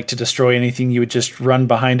is like to destroy anything, you would just run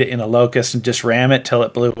behind it in a locust and just ram it till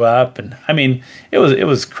it blew up. And I mean, it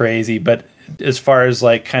was crazy, but as far as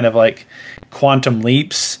like kind of like quantum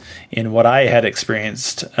leaps in what I had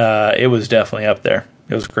experienced, it was definitely up there.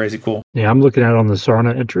 It was crazy cool. Yeah, I'm looking at it on the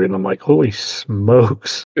Sarna entry and I'm like, holy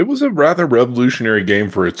smokes. It was a rather revolutionary game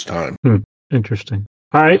for its time. Interesting.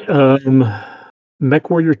 All right.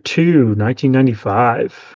 MechWarrior 2,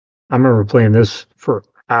 1995. I remember playing this for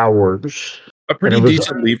hours. A pretty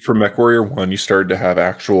decent leap from MechWarrior 1. You started to have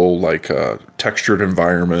actual textured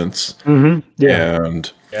environments, and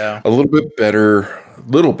a little bit better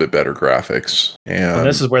graphics. And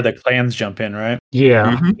this is where the clans jump in, right?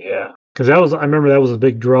 Yeah, yeah. Because I remember that was a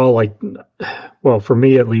big draw. Like, well, for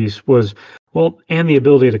me at least, and the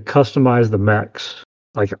ability to customize the mechs.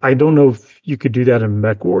 Like, I don't know if you could do that in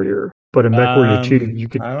MechWarrior, but in MechWarrior 2, you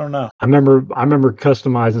could. I don't know. I remember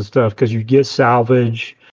customizing stuff because you get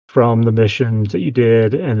salvage from the missions that you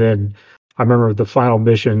did, and then I remember the final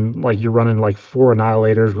mission, like you're running like 4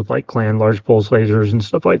 annihilators with like clan large pulse lasers and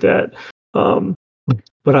stuff like that.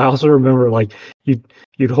 But I also remember like you'd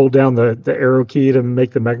hold down the arrow key to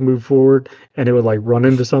make the mech move forward, and it would like run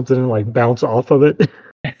into something and like bounce off of it.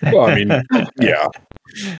 Well, I mean, yeah.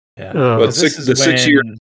 But the 6-year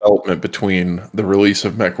development between the release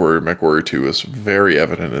of MechWarrior and MechWarrior 2 is very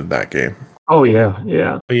evident in that game. Oh yeah,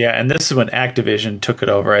 yeah. But yeah, and this is when Activision took it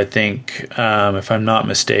over, I think, if I'm not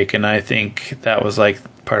mistaken. I think that was like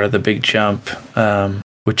part of the big jump,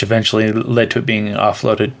 which eventually led to it being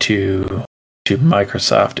offloaded to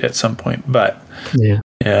Microsoft at some point. But yeah,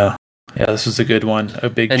 this was a good one, a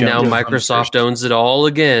big and jump. And now Microsoft owns it all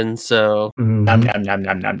again, so nom nom nom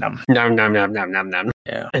nom nom nom nom nom nom nom nom nom.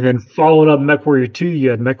 Yeah. And then following up MechWarrior 2, you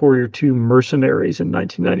had MechWarrior 2 Mercenaries in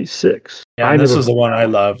 1996. Yeah, this was the one I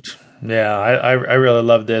loved. Yeah, I really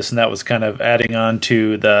loved this, and that was kind of adding on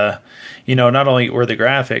to the, not only were the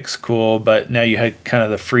graphics cool, but now you had kind of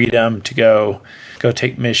the freedom to go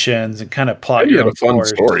take missions and kind of plot. You had a fun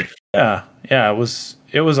story. Yeah, it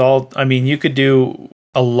was all. I mean, you could do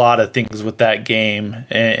a lot of things with that game,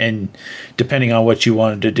 and depending on what you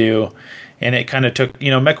wanted to do. And it kind of took,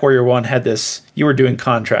 MechWarrior 1 had this, you were doing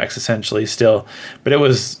contracts essentially still, but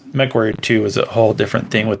MechWarrior 2 was a whole different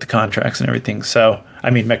thing with the contracts and everything. So, I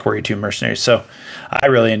mean, MechWarrior 2 Mercenaries. So I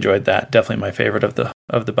really enjoyed that. Definitely my favorite of the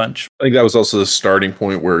bunch. I think that was also the starting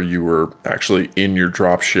point where you were actually in your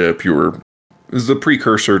dropship. It was the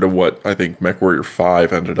precursor to what I think MechWarrior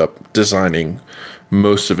 5 ended up designing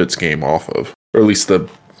most of its game off of, or at least the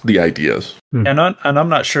ideas. And I'm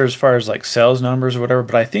not sure as far as like sales numbers or whatever,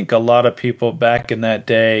 but I think a lot of people back in that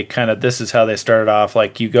day, kind of this is how they started off.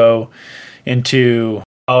 Like you go into,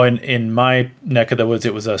 in my neck of the woods,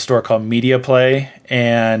 it was a store called Media Play,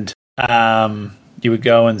 and you would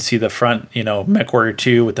go and see the front, MechWarrior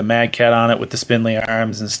 2 with the Mad Cat on it with the spindly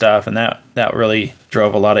arms and stuff, and that really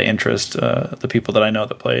drove a lot of interest, the people that I know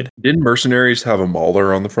that played. Didn't Mercenaries have a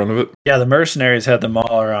Mauler on the front of it? Yeah, the Mercenaries had the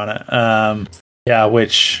Mauler on it. Yeah,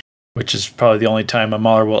 which is probably the only time a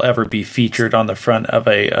Mauler will ever be featured on the front of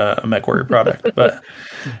a MechWarrior product. But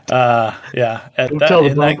yeah,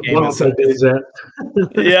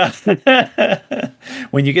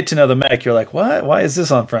 when you get to know the mech, you're like, what? Why is this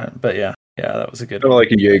on front? But yeah, that was a good one.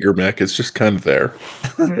 Like a Jaeger mech, it's just kind of there.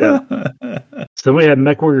 So we had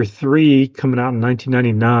MechWarrior 3 coming out in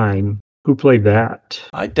 1999. Who played that?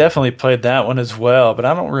 I definitely played that one as well, but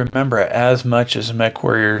I don't remember it as much as the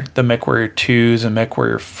MechWarrior 2s and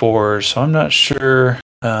MechWarrior 4s, so I'm not sure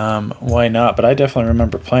why not, but I definitely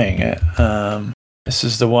remember playing it. This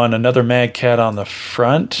is the one, another Mad Cat on the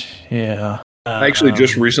front. Yeah. I actually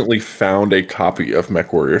just recently found a copy of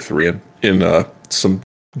MechWarrior 3 in some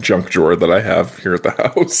junk drawer that I have here at the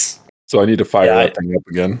house, so I need to fire that thing up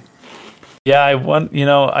again. Yeah,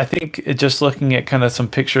 I think just looking at kind of some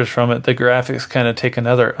pictures from it, the graphics kind of take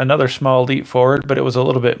another small leap forward, but it was a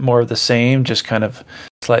little bit more of the same, just kind of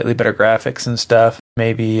slightly better graphics and stuff.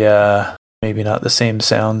 Maybe not the same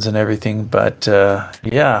sounds and everything, but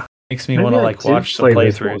makes me want to watch some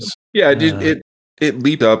playthroughs. Yeah, it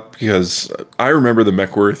leaped up because I remember the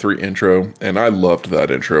MechWarrior 3 intro, and I loved that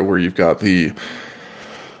intro where you've got the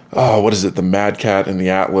the Mad Cat and the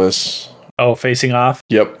Atlas. Oh, facing off?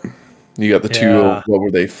 Yep. You got the two, what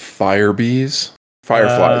were they, fireflies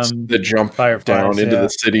that jump down into the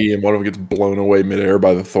city, and one of them gets blown away midair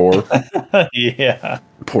by the Thor. Yeah.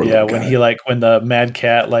 Poor little guy. When the Mad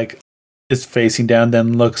Cat is facing down,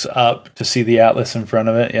 then looks up to see the Atlas in front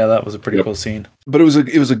of it. Yeah, that was a pretty cool scene. But it was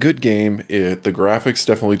a good game. The graphics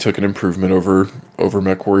definitely took an improvement over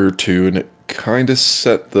MechWarrior 2, and it kind of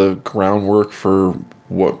set the groundwork for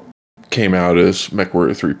what came out as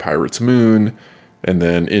MechWarrior 3 Pirate's Moon, and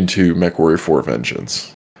then into MechWarrior 4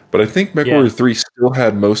 Vengeance. But I think MechWarrior 3 still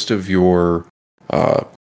had most of your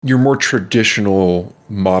more traditional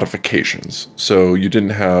modifications. So you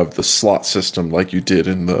didn't have the slot system like you did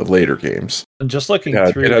in the later games. And just looking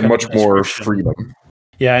through, it had much more freedom.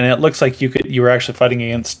 Yeah, and it looks like you were actually fighting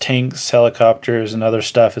against tanks, helicopters, and other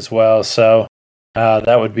stuff as well. So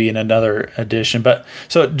That would be in another edition. But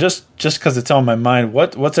so just because it's on my mind,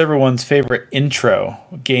 what's everyone's favorite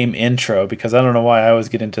game intro? Because I don't know why I always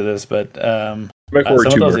get into this, but some of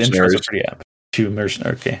those intros are pretty epic. 2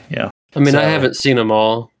 Mercenaries, okay, yeah. I mean, I haven't seen them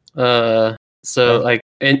all. Like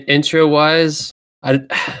intro wise, I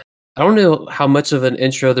don't know how much of an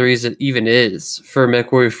intro there even is for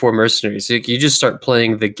MechWarrior 4 Mercenaries. Like, you just start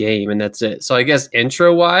playing the game and that's it. So I guess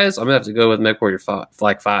intro wise, I'm gonna have to go with MechWarrior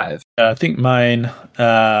 5. I think mine.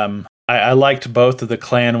 I liked both of the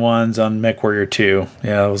clan ones on MechWarrior 2.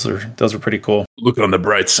 Yeah, those are pretty cool. Look on the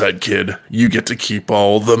bright side, kid. You get to keep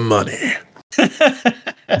all the money.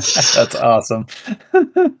 That's awesome.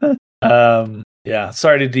 Yeah,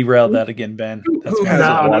 sorry to derail that again, Ben. Who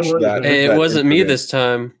hasn't watched that? Hey, it wasn't me this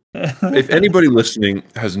time. If anybody listening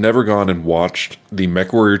has never gone and watched the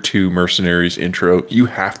MechWarrior 2 Mercenaries intro, you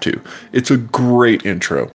have to. It's a great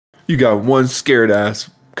intro. You got one scared ass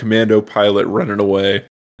commando pilot running away,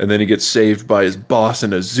 and then he gets saved by his boss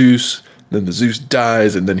and a Zeus. Then the Zeus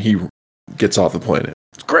dies, and then he gets off the planet.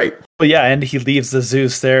 It's great. Well, yeah, and he leaves the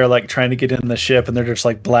Zeus there, like trying to get in the ship, and they're just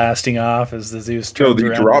like blasting off as the Zeus turns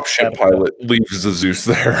around. No, the dropship pilot leaves the Zeus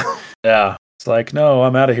there. Yeah. It's like, no,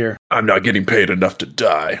 I'm out of here. I'm not getting paid enough to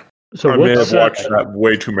die. So I may have watched that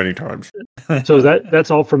way too many times. So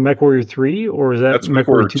that's all from MechWarrior 3, or is that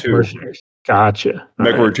MechWarrior 2 Mercenaries? Gotcha.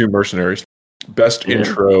 MechWarrior 2 Mercenaries. Best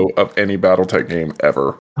intro of any BattleTech game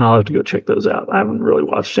ever. I'll have to go check those out. I haven't really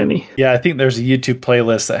watched any. Yeah, I think there's a YouTube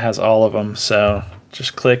playlist that has all of them, so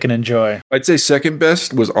just click and enjoy. I'd say second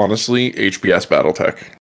best was honestly HBS BattleTech,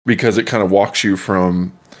 because it kind of walks you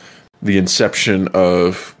from the inception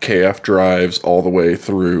of KF drives all the way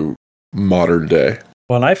through modern day.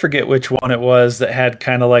 Well, and I forget which one it was that had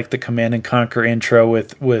kind of like the Command and Conquer intro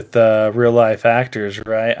with real life actors,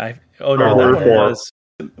 right? That one was.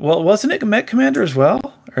 Well, wasn't it Mech Commander as well,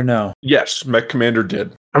 or no? Yes, Mech Commander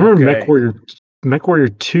did. I remember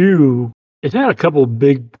MechWarrior 2. It had a couple of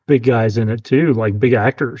big guys in it too, like big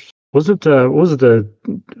actors. He was in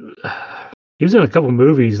a couple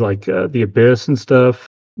movies like The Abyss and stuff.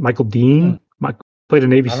 Michael Dean played a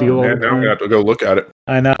Navy SEAL. Now I'm gonna have to go look at it.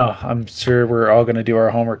 I know. I'm sure we're all going to do our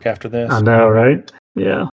homework after this. I know, right?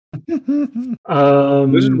 Yeah. This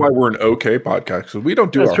is why we're an okay podcast, because we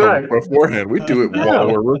don't do our homework beforehand. We do it while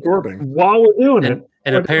we're recording. While we're doing it.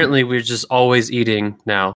 And apparently we're just always eating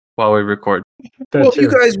now while we record. You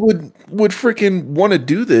guys would freaking want to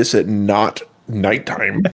do this at not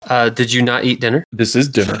nighttime. Did you not eat dinner? This is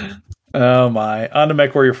dinner. Oh my! On to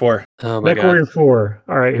MechWarrior 4. Oh my MechWarrior 4.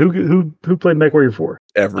 All right, who played MechWarrior 4?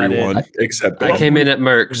 Everyone except I came in at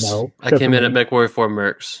Mercs. No, I came in at MechWarrior 4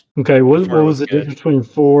 Mercs. Okay, what was the difference between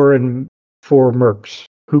 4 and 4 Mercs?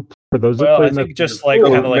 Who for those that played? I think just like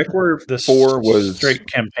kind of like MechWarrior the 4 was straight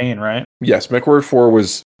campaign, right? Yes, MechWarrior 4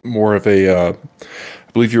 was more of a. I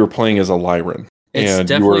believe you were playing as a Lyran. It's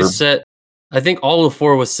definitely set. I think all of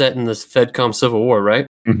 4 was set in this FedCom Civil War, right?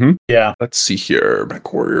 Mm-hmm. Yeah. Let's see here.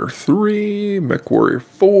 MechWarrior 3, MechWarrior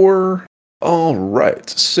 4. All right.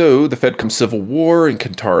 So the FedCom Civil War and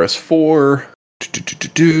Kantaris 4.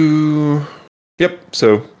 Yep.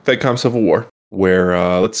 So FedCom Civil War, where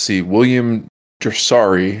let's see, William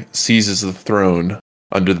Gersari seizes the throne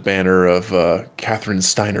under the banner of Catherine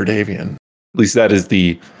Steiner Davian. At least that is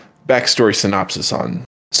the backstory synopsis on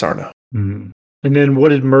Sarna. Mm-hmm. And then what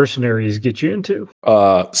did Mercenaries get you into?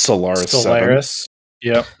 Solaris 7.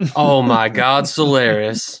 Yep. Oh my God,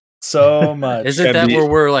 Solaris. So much. Isn't that where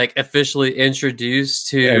we're like officially introduced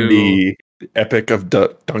to the epic of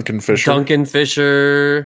Duncan Fisher? Duncan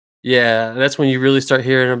Fisher. Yeah, that's when you really start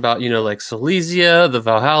hearing about, like Silesia, the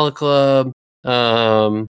Valhalla Club.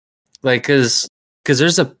 Like, cause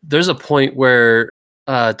there's a point where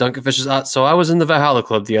Duncan Fisher's out. So I was in the Valhalla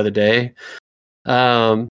Club the other day.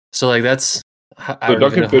 So like that's. So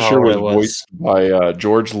Duncan Fisher was voiced by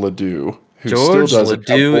George Ledoux. George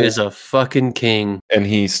Ledoux is a fucking king. And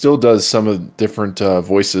he still does some of the different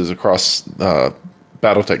voices across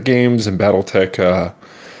BattleTech games and BattleTech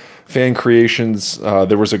fan creations.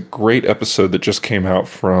 There was a great episode that just came out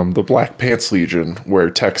from the Black Pants Legion where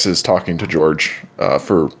Tex is talking to George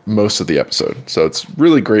for most of the episode. So it's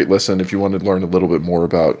really great listen if you want to learn a little bit more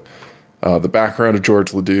about the background of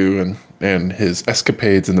George Ledoux and his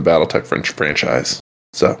escapades in the BattleTech franchise.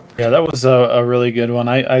 So yeah, that was a really good one.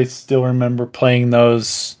 I still remember playing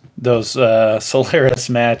those Solaris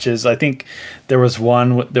matches. I think there was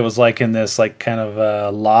one that was like in this like kind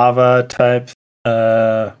of lava type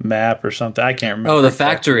map or something. I can't remember. Oh, the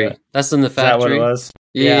factory. That's in the factory. Is that what it was?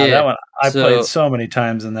 Yeah, that one. I played so many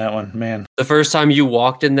times in that one, man. The first time you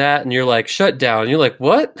walked in that and you're like, shut down. You're like,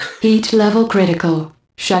 what? Heat level critical.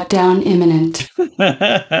 Shutdown imminent.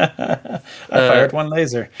 I fired one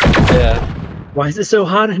laser. Yeah. Why is it so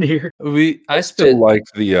hot in here? I Still spent like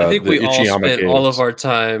the I think the we all Ichiyama spent all caves. of our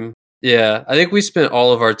time. Yeah, I think we spent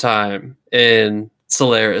all of our time in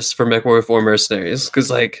Solaris for MechWarrior 4 Mercenaries.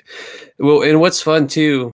 Because, like, well, and what's fun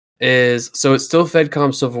too is so it's still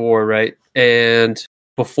FedCom Civil War, right? And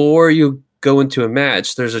before you go into a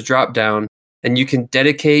match, there's a drop down, and you can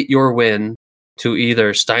dedicate your win to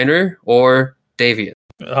either Steiner or Davian.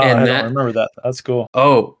 I don't remember that. That's cool.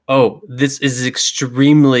 This is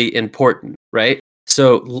extremely important, right?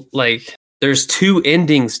 So, like, there's two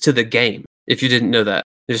endings to the game, if you didn't know that.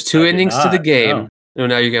 There's two endings to the game. No,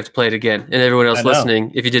 now you have to play it again. And everyone else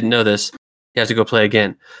listening, if you didn't know this, you have to go play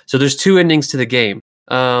again. So there's two endings to the game.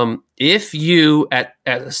 If you, at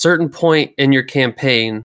a certain point in your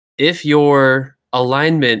campaign, if your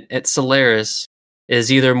alignment at Solaris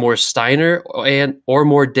is either more Steiner or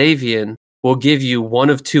more Davian, will give you one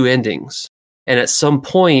of two endings. And at some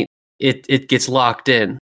point, it gets locked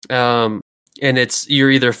in. And you're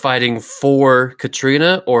either fighting for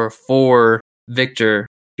Katrina or for Victor.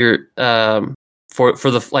 You're for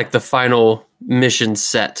the final mission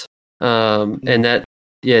set. And that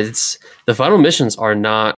it's the final missions are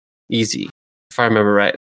not easy, if I remember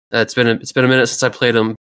right. It's been a minute since I played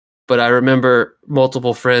them, but I remember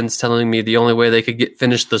multiple friends telling me the only way they could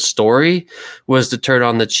finish the story was to turn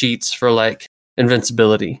on the cheats for like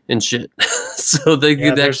invincibility and shit, so they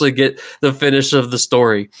could actually get the finish of the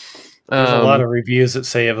story. There's a lot of reviews that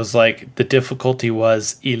say it was like the difficulty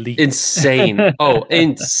was elite, insane.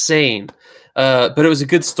 Insane. But it was a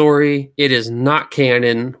good story. It is not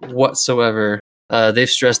canon whatsoever. They've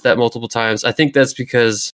stressed that multiple times. I think that's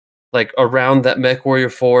because, like, around that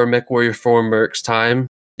MechWarrior 4 Mercs time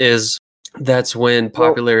that's when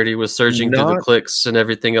popularity was surging through the clicks and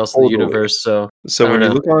everything else in the universe. So when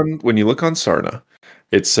you look on Sarna,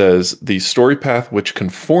 it says the story path which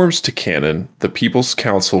conforms to canon, the People's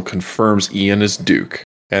Council confirms Ian as Duke,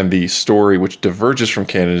 and the story which diverges from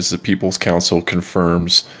canon is the People's Council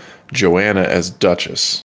confirms Joanna as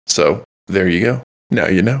Duchess. So there you go. Now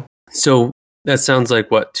you know. So that sounds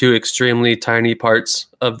like what, two extremely tiny parts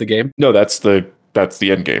of the game? No, that's the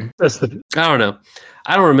end game. That's the. I don't know.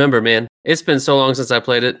 I don't remember, man. It's been so long since I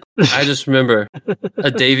played it. I just remember a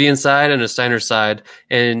Davian side and a Steiner side,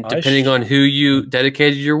 and depending on who you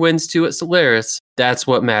dedicated your wins to at Solaris, that's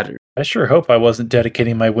what mattered. I sure hope I wasn't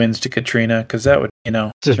dedicating my wins to Katrina, because that would,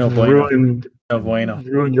 just ruin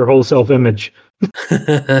your whole self-image.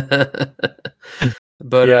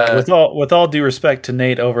 But yeah, with all due respect to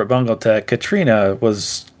Nate over at BattleTech, Katrina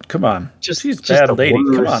was, come on, she's a bad lady.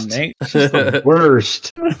 Worst. Come on, Nate. She's the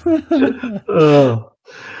worst.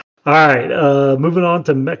 All right, moving on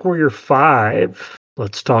to MechWarrior 5.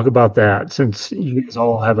 Let's talk about that, since you guys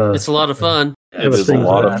all have it's a lot of fun. It is a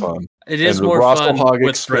lot of fun. It is and more fun the with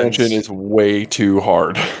expansion friends. is way too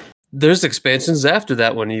hard. There's expansions after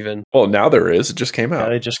that one, even. Well, now there is. It just came out. Yeah,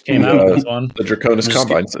 they just came out with this one. The Draconis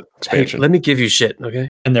Combine expansion. Hey, let me give you shit, okay?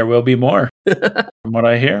 And there will be more, from what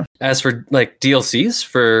I hear. As for, like, DLCs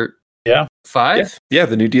for 5? Yeah,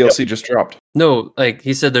 the new DLC just dropped. No, like,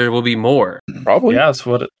 he said there will be more. Probably. Yeah, that's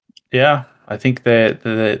what I think that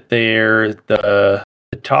they're the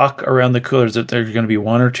talk around the coolers that there's going to be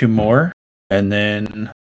one or two more, and then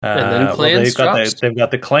clans they've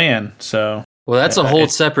got the clan. So that's a whole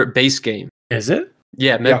separate base game. Is it?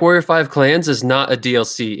 Yeah, MechWarrior 5 Clans is not a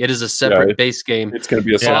DLC. It is a separate base game. It's going to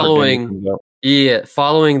be a following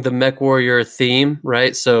the MechWarrior theme,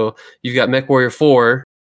 right? So you've got MechWarrior 4,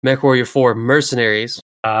 MechWarrior 4 Mercenaries,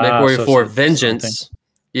 MechWarrior 4 Vengeance,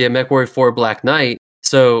 MechWarrior 4 Black Knight.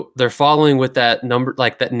 So they're following with that number,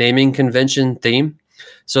 like that naming convention theme.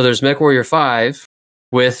 So there's MechWarrior 5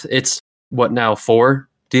 with its 4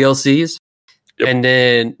 DLCs, and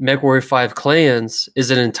then MechWarrior 5 Clans is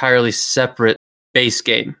an entirely separate base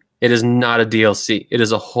game. It is not a DLC. It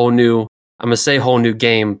is a whole new, I'm gonna say whole new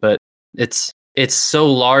game, but it's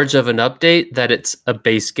so large of an update that it's a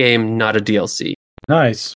base game, not a DLC.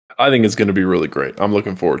 Nice. I think it's going to be really great. I'm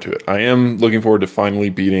looking forward to it. I am looking forward to finally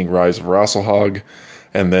beating Rise of Rasselhog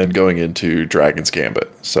and then going into Dragon's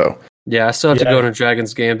Gambit. So yeah, I still have to go to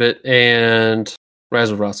Dragon's Gambit and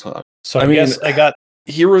Rise of Rasselhog. So I guess I got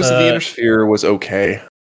Heroes of the Inner Sphere was okay.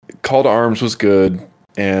 Call to Arms was good,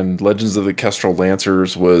 and Legends of the Kestrel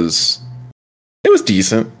Lancers was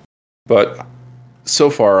decent, but so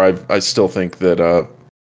far I still think that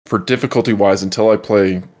for difficulty wise, until I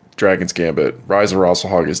play Dragon's Gambit, Rise of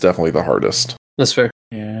Rasselhog is definitely the hardest. That's fair.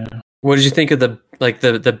 Yeah. What did you think of the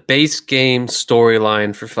base game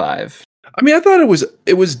storyline for 5? I mean, I thought it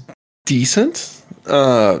was decent.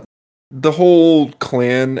 the whole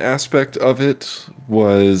clan aspect of it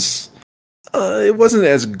was it wasn't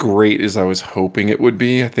as great as I was hoping it would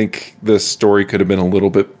be. I think the story could have been a little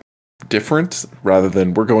bit different rather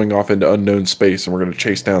than we're going off into unknown space and we're going to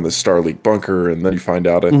chase down this Starleague bunker, and then you find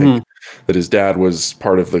out I think that his dad was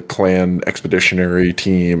part of the clan expeditionary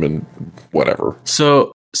team and whatever.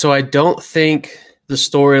 So I don't think the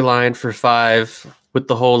storyline for 5 with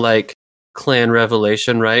the whole like clan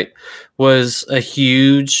revelation, right, was a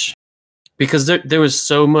huge, because there was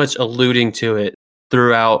so much alluding to it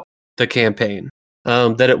throughout the campaign,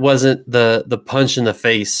 that it wasn't the punch in the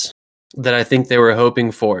face that I think they were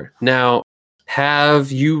hoping for. Now,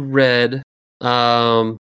 have you read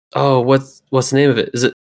what's the name of it? Is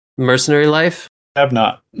it Mercenary Life? Have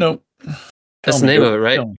not. Nope. That's the name of it,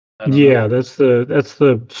 right? Yeah, that's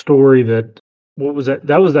the story that. What was that?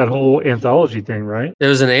 That was that whole anthology thing, right? It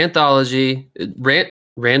was an anthology.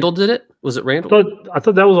 Randall did it? Was it Randall? I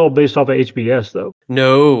thought that was all based off of HBS, though.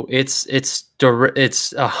 No, it's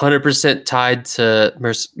 100% tied to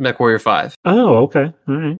MechWarrior 5. Oh, okay.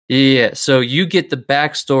 All right. Yeah, so you get the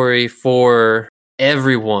backstory for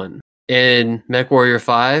everyone in MechWarrior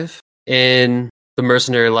 5 in the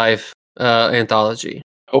Mercenary Life anthology.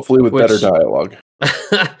 Hopefully with better dialogue.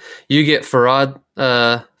 You get Fahad.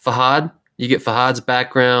 You get Fahad's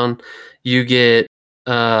background. You get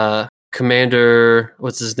Commander,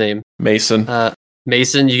 what's his name? Mason.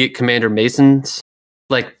 Mason. You get Commander Mason's,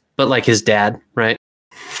 but his dad, right?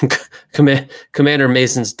 Commander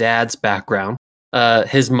Mason's dad's background.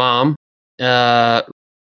 His mom,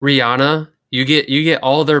 Rihanna. You get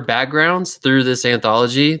all their backgrounds through this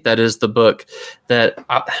anthology. That is the book that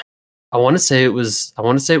I want to say it was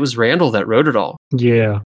Randall that wrote it all.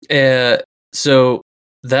 Yeah. So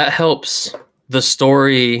that helps the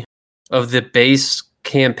story of the base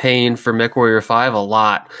campaign for MechWarrior 5 a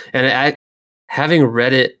lot. And having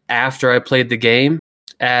read it after I played the game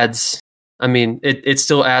adds, it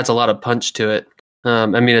still adds a lot of punch to it.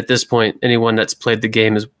 At this point, anyone that's played the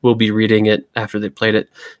game will be reading it after they played it.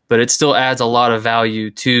 But it still adds a lot of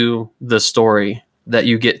value to the story that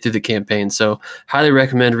you get through the campaign. So highly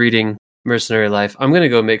recommend reading Mercenary Life. I'm going to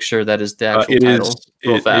go make sure that is the actual title.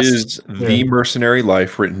 It is The Mercenary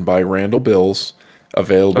Life, written by Randall Bills,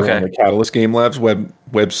 available on the Catalyst Game Labs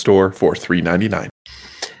web store for $3.99.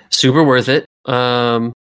 Super worth it,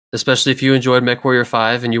 especially if you enjoyed MechWarrior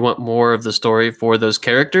 5 and you want more of the story for those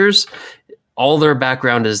characters. All their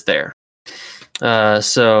background is there.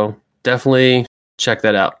 So definitely check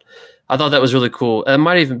that out. I thought that was really cool. It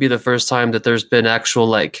might even be the first time that there's been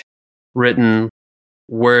actual written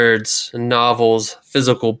words, novels,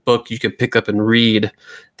 physical book you could pick up and read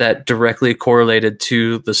that directly correlated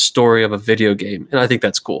to the story of a video game. And I think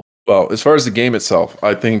that's cool. Well, as far as the game itself,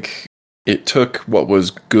 I think it took what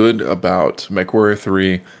was good about MechWarrior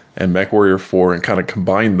 3 and MechWarrior 4 and kind of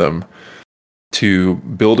combined them to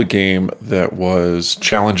build a game that was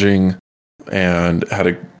challenging and had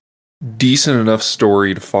a decent enough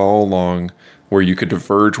story to follow along where you could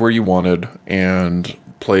diverge where you wanted and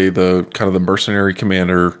play the kind of the mercenary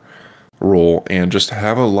commander role and just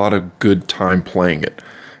have a lot of good time playing it.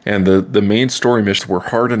 And the main story missions were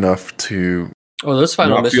hard enough to those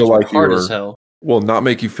final missions were hard as hell. Well, not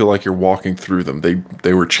make you feel like you're walking through them.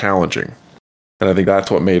 They were challenging. And I think that's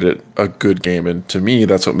what made it a good game. And to me,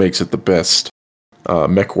 that's what makes it the best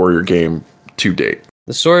MechWarrior game to date.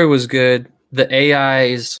 The story was good. The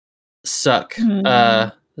AIs suck. So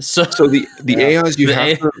the AIs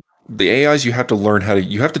the AIs you have to learn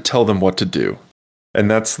you have to tell them what to do. And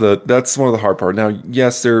that's one of the hard part. Now,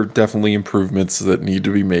 yes, there are definitely improvements that need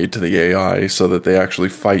to be made to the AI so that they actually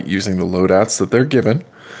fight using the loadouts that they're given.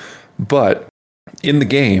 But in the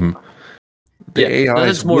game, the AI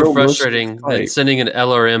is more frustrating than sending an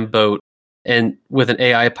LRM boat and with an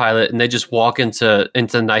AI pilot, and they just walk into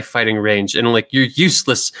knife fighting range, and you're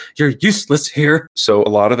useless here. So a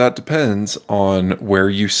lot of that depends on where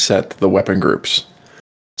you set the weapon groups.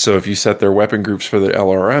 So if you set their weapon groups for the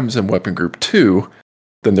LRMs in weapon group 2,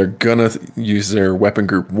 then they're gonna use their weapon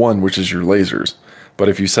group 1, which is your lasers. But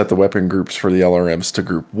if you set the weapon groups for the LRMs to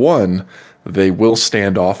group 1, they will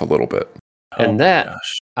stand off a little bit. And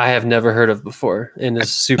I have never heard of before, and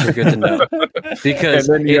it's super good to know. Because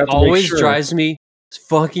it always drives me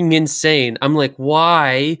fucking insane. I'm like,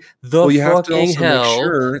 why the fucking hell? You have to also make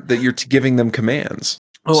sure that you're giving them commands.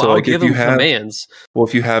 Oh, so I'll give them commands. Well,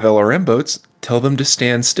 if you have LRM boats, tell them to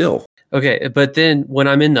stand still. Okay, but then when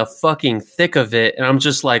I'm in the fucking thick of it, and I'm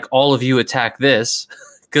just like, all of you attack this,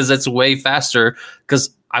 because it's way faster, because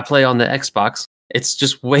I play on the Xbox, it's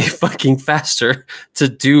just way fucking faster to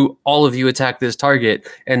do all of you attack this target,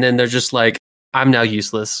 and then they're just like, I'm now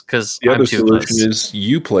useless because The I'm other too solution close. is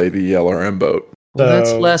you play the LRM boat. Well, that's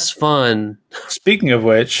So- less fun. Speaking of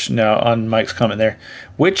which, now on Mike's comment there,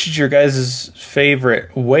 which is your guys'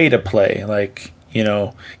 favorite way to play? Like,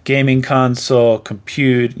 gaming console,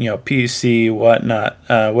 compute, PC, whatnot.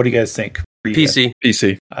 What do you guys think? PC.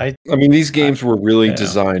 PC. I I mean, these games were really yeah.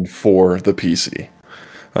 designed for the PC.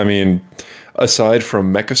 I mean, aside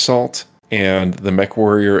from Mech Assault and the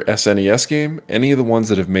MechWarrior SNES game, any of the ones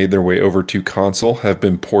that have made their way over to console have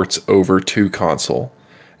been ports over to console.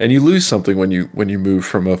 And you lose something when you move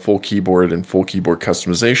from a full keyboard and full keyboard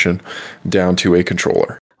customization down to a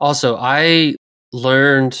controller. Also, I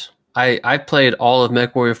learned I played all of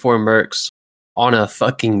MechWarrior 4 Mercs on a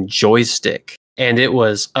fucking joystick, and it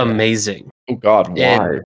was amazing. Oh God, why?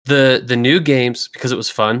 And the new games, because it was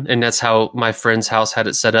fun, and that's how my friend's house had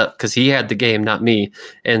it set up, because he had the game, not me.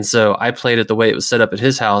 And so I played it the way it was set up at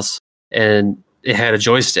his house, and it had a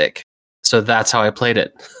joystick. So that's how I played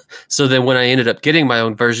it. So then when I ended up getting my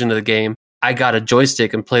own version of the game, I got a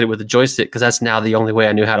joystick and played it with a joystick, because that's now the only way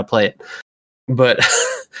I knew how to play it. But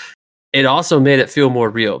it also made it feel more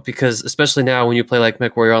real, because especially now when you play like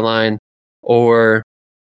MechWarrior Online or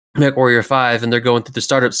MechWarrior 5 and they're going through the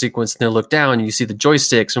startup sequence and they look down and you see the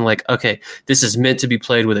joysticks and I'm like, okay, this is meant to be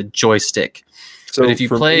played with a joystick. So but if you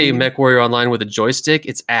play MechWarrior Online with a joystick,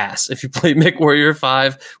 it's ass. If you play MechWarrior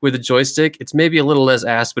 5 with a joystick, it's maybe a little less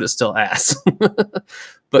ass, but it's still ass.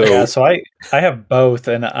 But yeah, so I have both,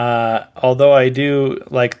 and although I do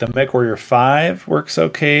like the MechWarrior 5 works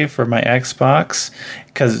okay for my Xbox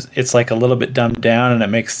because it's like a little bit dumbed down and it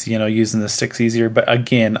makes using the sticks easier. But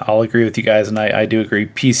again, I'll agree with you guys, and I do agree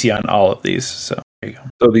PC on all of these. So there you go.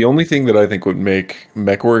 So the only thing that I think would make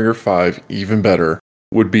MechWarrior 5 even better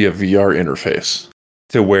would be a VR interface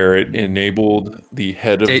to where it enabled the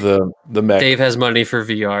head of the mech. Dave has money for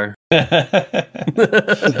VR.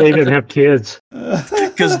 They didn't have kids.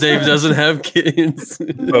 Because Dave doesn't have kids.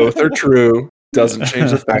 Both are true. Doesn't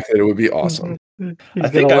change the fact that it would be awesome. I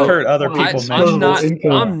think I've heard other people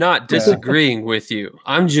mention I'm not disagreeing with you.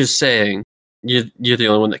 I'm just saying you're the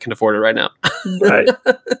only one that can afford it right now. Right.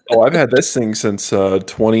 Oh, I've had this thing since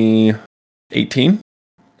 2018.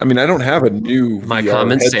 I mean, I don't have a new My VR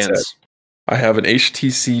common headset. sense. I have an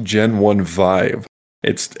HTC Gen 1 Vive.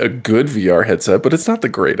 It's a good VR headset, but it's not the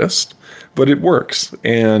greatest. But it works.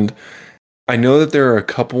 And I know that there are a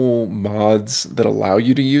couple mods that allow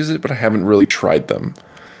you to use it, but I haven't really tried them.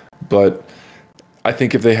 But I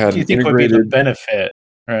think if they had what do you think integrated, would be the benefit,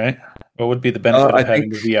 right? What would be the benefit of having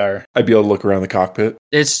the VR? I'd be able to look around the cockpit.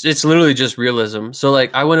 It's literally just realism. So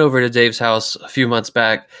like I went over to Dave's house a few months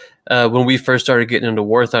back when we first started getting into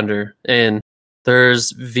War Thunder, and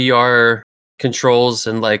there's VR controls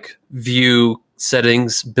and like view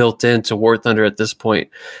settings built into War Thunder at this point.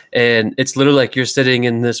 And it's literally like you're sitting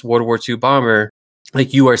in this World War II bomber,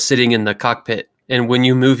 like you are sitting in the cockpit. And when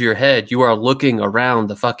you move your head, you are looking around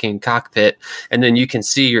the fucking cockpit, and then you can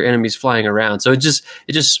see your enemies flying around. So it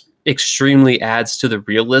just extremely adds to the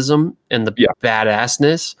realism and the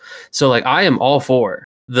badassness. So like I am all for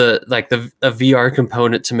a VR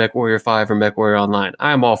component to MechWarrior 5 or MechWarrior Online.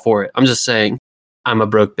 I am all for it. I'm just saying I'm a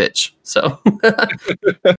broke bitch. So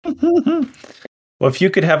well, if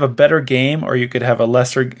you could have a better game or you could have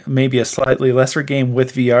maybe a slightly lesser game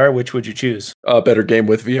with VR, which would you choose? A better game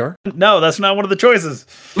with VR? No, that's not one of the choices.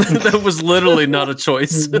 that was literally not a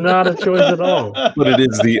choice. Not a choice at all. But it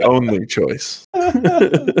is the only choice.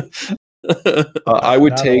 I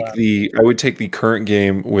would take the current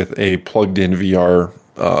game with a plugged in VR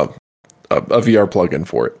a VR plugin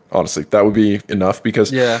for it. Honestly, that would be enough,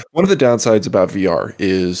 because one of the downsides about VR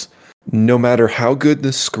is no matter how good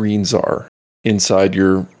the screens are inside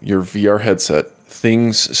your VR headset,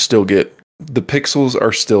 things still get, the pixels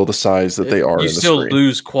are still the size that they are. You in the still screen.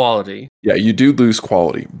 lose quality. Yeah, you do lose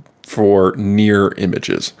quality for near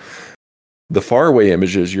images. The far away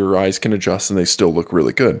images, your eyes can adjust and they still look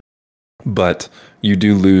really good. But you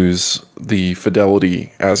do lose the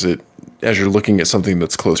fidelity as you're looking at something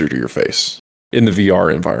that's closer to your face in the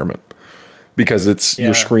VR environment, because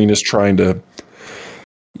your screen is trying to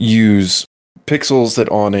use pixels that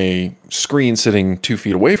on a screen sitting 2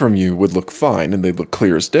 feet away from you would look fine and they look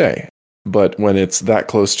clear as day. But when it's that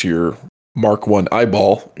close to your Mark 1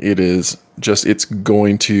 eyeball, it's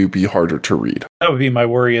going to be harder to read. That would be my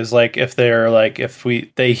worry, is like if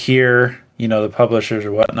they hear, the publishers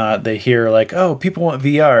or whatnot, they hear like, oh, people want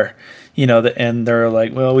VR, and they're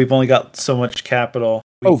like, well, we've only got so much capital.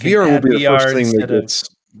 VR will be the first thing that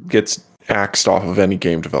gets axed off of any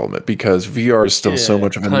game development, because VR is still so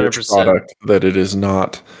much of a niche 100%. product that it is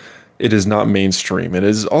not mainstream. It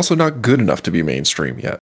is also not good enough to be mainstream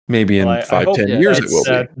yet. maybe in I 5, hope 10 yeah, years it will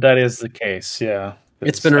be. that is the case. Yeah,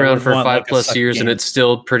 It's been I around would for want, 5+ a years, game. and it's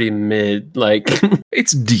still pretty mid. Like,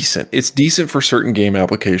 It's decent. It's decent for certain game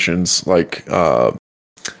applications like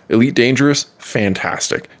Elite Dangerous,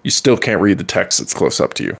 fantastic. You still can't read the text that's close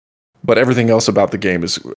up to you. But everything else about the game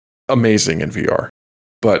is amazing in VR.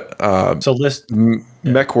 But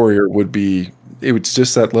MechWarrior would be, it's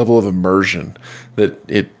just that level of immersion that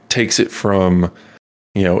it takes it from,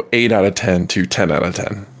 8 out of 10 to 10 out of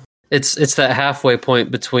 10. it's that halfway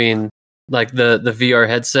point between like the VR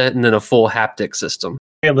headset and then a full haptic system.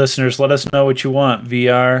 Hey, listeners, let us know what you want.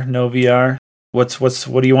 VR, no VR. What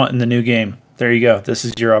do you want in the new game? There you go. This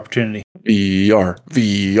is your opportunity. VR,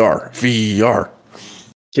 VR, VR.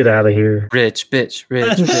 Get out of here. Rich bitch.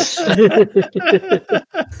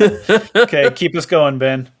 Okay, keep us going,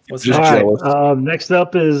 Ben. What's Just All jealous. right. Next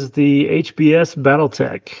up is the HBS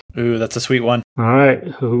BattleTech. Ooh, that's a sweet one. All right.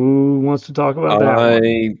 Who wants to talk about that one?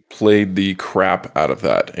 I played the crap out of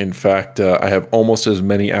that. In fact, I have almost as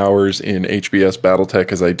many hours in HBS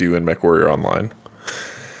BattleTech as I do in MechWarrior Online.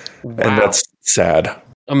 Wow. And that's sad.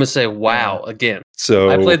 I'm gonna say wow again. So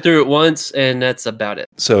I played through it once, and that's about it.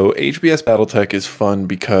 So HBS BattleTech is fun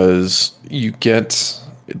because you get,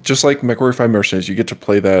 just like MechWarrior 5 Mercenaries, you get to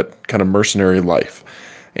play that kind of mercenary life.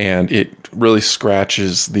 And it really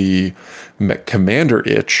scratches the Mech Commander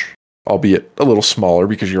itch, albeit a little smaller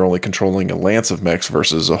because you're only controlling a lance of mechs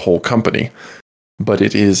versus a whole company. But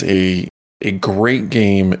it is a great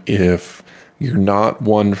game if you're not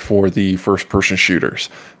one for the first-person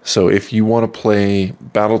shooters. So if you want to play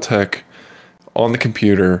BattleTech on the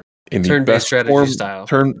computer in the Turn-based best strategy form, style.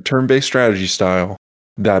 turn-based strategy style,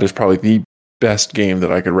 that is probably the best game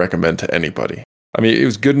that I could recommend to anybody. I mean, it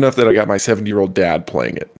was good enough that I got my 70-year-old dad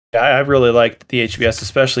playing it. Yeah, I really liked the HBS,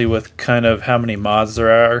 especially with kind of how many mods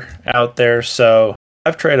there are out there. So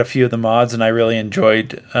I've tried a few of the mods, and I really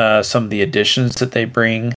enjoyed some of the additions that they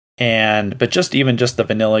bring. But just the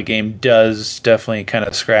vanilla game does definitely kind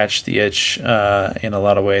of scratch the itch in a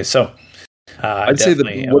lot of ways. So I'd say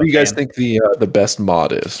that. What do you guys think the best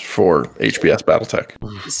mod is for HBS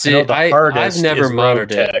BattleTech? See, I've never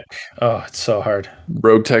modded it. Oh, it's so hard.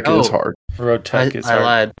 Rogue Tech is hard. Rogue Tech is hard. I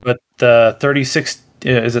lied. But the 36,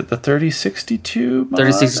 is it the 3062 mod?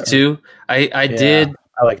 3062. I did.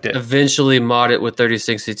 I liked it. Eventually mod it with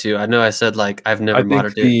 3062. I know I said like I've never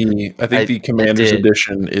modded it. I think the Commander's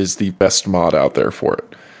Edition is the best mod out there for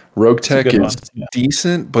it. Rogue Tech is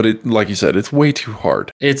decent, but it, like you said, it's way too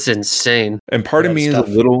hard. It's insane. And part of me is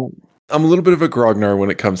I'm a little bit of a grognard when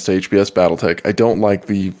it comes to HBS BattleTech. I don't like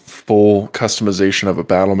the full customization of a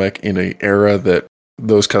battle mech in an era that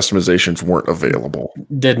those customizations weren't available.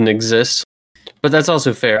 Didn't exist. But that's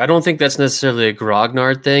also fair. I don't think that's necessarily a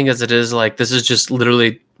grognard thing, as it is like this is just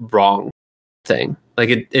literally wrong thing.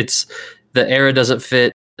 Like it's the era doesn't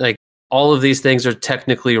fit. Like all of these things are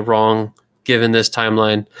technically wrong given this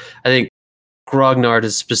timeline. I think grognard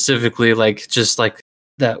is specifically like just like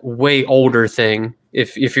that way older thing.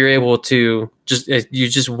 If you're able to you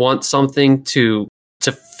just want something to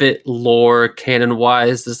fit lore canon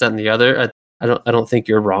wise, this, that, and the other. I don't think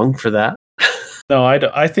you're wrong for that. No,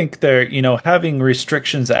 I think they're, having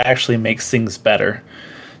restrictions actually makes things better.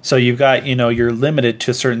 So you've got, you're limited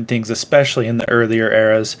to certain things, especially in the earlier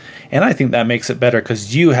eras. And I think that makes it better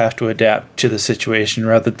because you have to adapt to the situation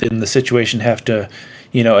rather than the situation have to,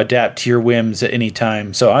 adapt to your whims at any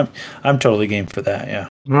time. So I'm totally game for that. Yeah.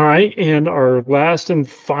 All right. And our last and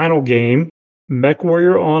final game,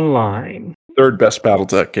 MechWarrior Online. Third best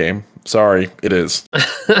BattleTech game. Sorry, it is.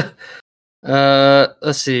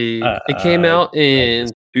 Let's see. It came out in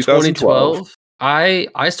 2012.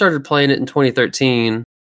 I started playing it in 2013,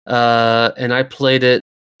 and I played it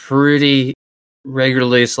pretty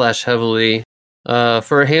regularly / heavily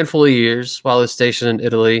for a handful of years while I was stationed in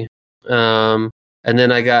Italy. And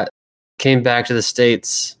then I came back to the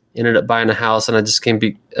States, ended up buying a house, and I just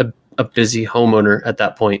became a busy homeowner at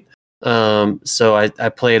that point. So I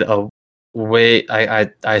played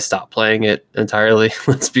I stopped playing it entirely.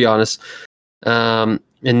 Let's be honest. And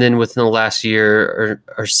then within the last year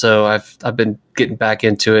or so, I've been getting back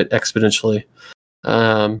into it exponentially.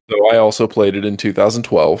 So I also played it in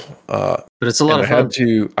 2012. But it's a lot of fun.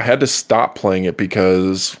 I had to stop playing it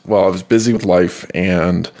because, I was busy with life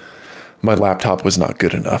and my laptop was not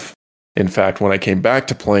good enough. In fact, when I came back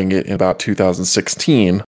to playing it in about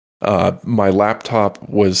 2016, my laptop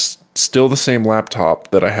was still the same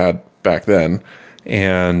laptop that I had back then.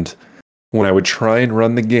 And when I would try and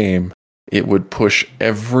run the game, it would push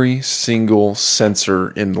every single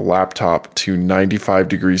sensor in the laptop to 95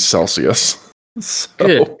 degrees Celsius. So,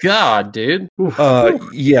 good God, dude.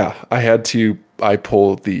 yeah, I had to I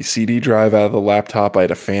pulled the CD drive out of the laptop. I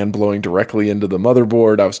had a fan blowing directly into the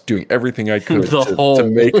motherboard. I was doing everything I could to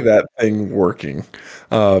make that thing working.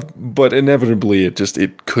 But inevitably,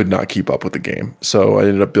 it could not keep up with the game. So I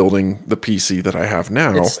ended up building the PC that I have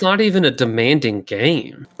now. It's not even a demanding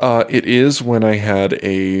game. It is when I had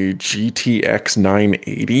a GTX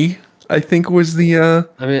 980. I think was the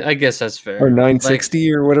I mean, I guess that's fair. Or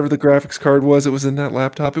 960 or whatever the graphics card was. It was in that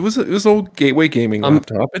laptop. It was an old Gateway gaming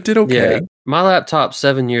laptop. It did okay. Yeah. My laptop's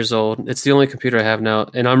 7 years old. It's the only computer I have now,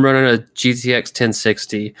 and I'm running a GTX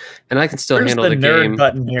 1060, and I can still handle the game. Where's the nerd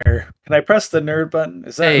button here? Can I press the nerd button?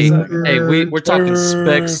 We're talking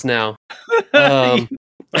specs now.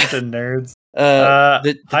 Bunch of nerds.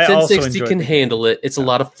 The 1060 can handle it. It's a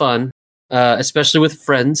lot of fun. Especially with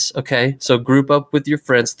friends, okay? So group up with your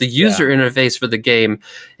friends. The user interface for the game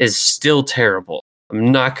is still terrible.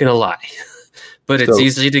 I'm not going to lie. But it's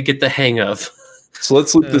easy to get the hang of. So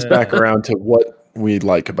let's loop this back around to what we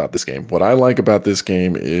like about this game. What I like about this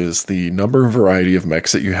game is the number and variety of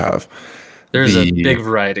mechs that you have. There's a big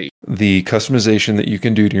variety. The customization that you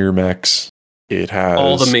can do to your mechs. It has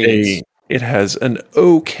all the means. It has an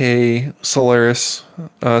okay Solaris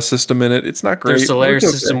system in it. It's not great. Their Solaris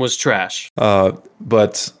system was trash. But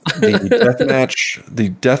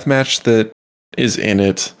the deathmatch that is in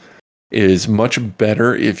it is much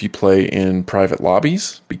better if you play in private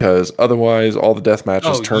lobbies, because otherwise all the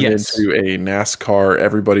deathmatches turn into a NASCAR.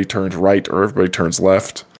 Everybody turns right or everybody turns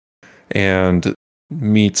left and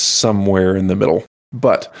meets somewhere in the middle.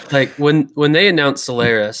 But like when they announced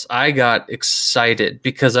Solaris, I got excited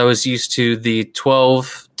because I was used to the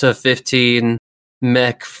 12 to 15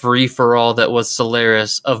 mech free for all that was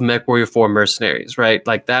Solaris of MechWarrior 4 Mercenaries, right?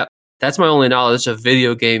 Like that's my only knowledge of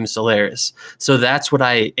video game Solaris. So that's what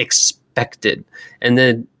I expected. And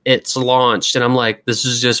then it's launched and I'm like, this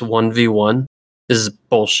is just 1v1. This is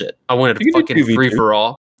bullshit. I wanted a fucking free for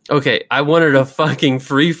all. Okay, I wanted a fucking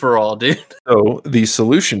free-for-all, dude. So the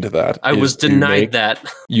solution to that I was denied that.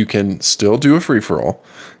 You can still do a free-for-all.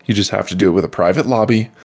 You just have to do it with a private lobby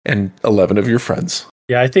and 11 of your friends.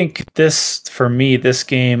 Yeah, I think for me, this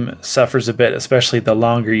game suffers a bit, especially the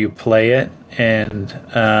longer you play it. And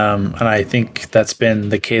I think that's been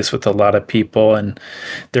the case with a lot of people. And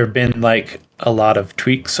there have been like a lot of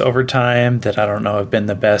tweaks over time that I don't know have been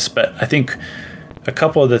the best. But I think a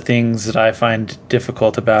couple of the things that I find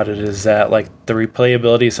difficult about it is that like the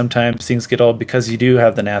replayability, sometimes things get old because you do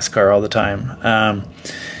have the NASCAR all the time.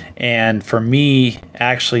 And for me,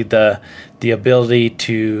 actually the ability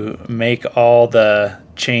to make all the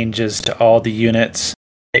changes to all the units,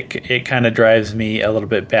 it kind of drives me a little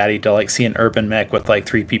bit batty to like see an urban mech with like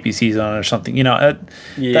 3 PPCs on it or something,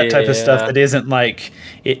 that type of stuff that isn't like,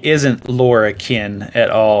 it isn't lore akin at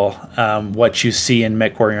all, what you see in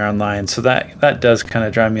MechWarrior Online. So that does kind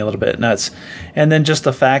of drive me a little bit nuts. And then just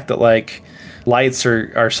the fact that like lights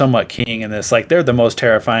are somewhat king in this, like they're the most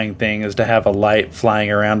terrifying thing, is to have a light flying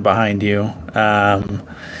around behind you. And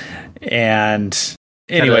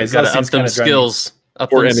anyways, gotta up them skills.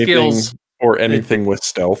 Or anything with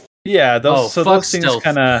stealth. Yeah, those things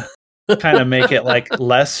kind of make it like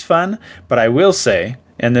less fun. But I will say,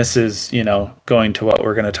 and this is, going to what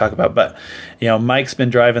we're going to talk about, but, Mike's been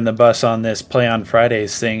driving the bus on this Play on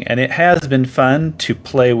Fridays thing, and it has been fun to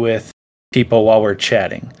play with people while we're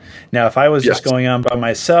chatting. Now, if I was just going on by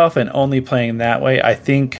myself and only playing that way, I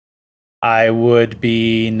think I would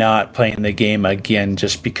be not playing the game again,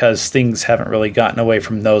 just because things haven't really gotten away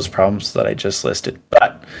from those problems that I just listed.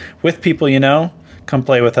 But with people, come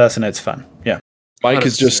play with us and it's fun. Yeah. Mike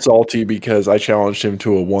is just salty because I challenged him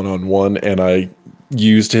to a one-on-one and I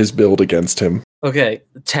used his build against him. Okay,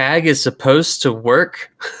 tag is supposed to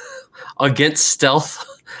work against stealth.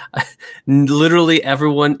 Literally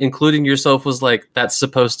everyone, including yourself, was like, that's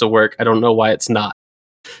supposed to work. I don't know why it's not.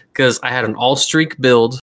 Because I had an all-streak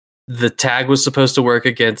build. The tag was supposed to work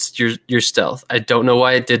against your stealth. I don't know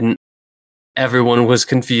why it didn't. Everyone was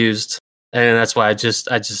confused. And that's why I just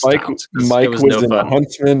stopped. Mike was in a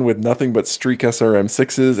Huntsman with nothing but streak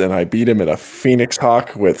SRM6s, and I beat him in a Phoenix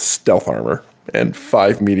Hawk with stealth armor and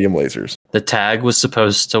 5 medium lasers. The tag was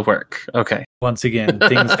supposed to work. Okay. Once again,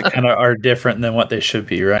 things that kind of are different than what they should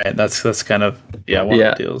be, right? That's kind of one of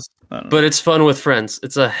the deals. But it's fun with friends.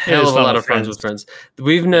 It's a hell of a lot of fun with friends.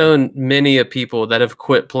 We've known many of people that have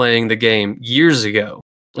quit playing the game years ago.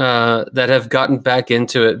 That have gotten back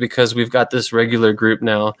into it because we've got this regular group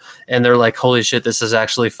now, and they're like, holy shit, this is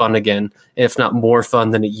actually fun again, if not more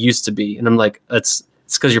fun than it used to be. And I'm like, it's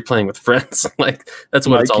because you're playing with friends. Like, that's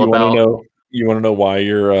what it's all about. You want to know why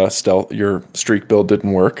your streak build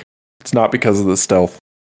didn't work? It's not because of the stealth.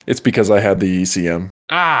 It's because I had the ECM.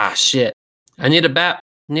 Ah, shit. I need a bat.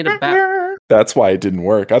 That's why it didn't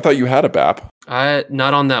work. I thought you had a BAP.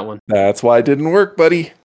 Not on that one. That's why it didn't work,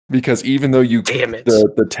 buddy. Because even though Damn it.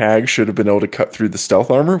 the tag should have been able to cut through the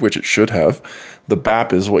stealth armor, which it should have, the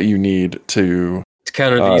BAP is what you need to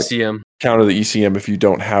counter the ECM. Counter the ECM if you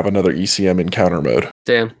don't have another ECM encounter mode.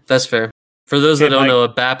 Damn, that's fair. For those that don't know, a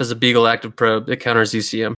BAP is a Beagle Active Probe. It counters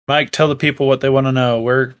ECM. Mike, tell the people what they want to know.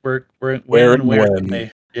 Where can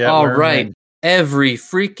they? Yeah. All right. Every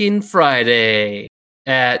freaking Friday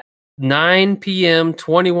at 9 p.m.,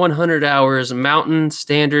 2100 hours, Mountain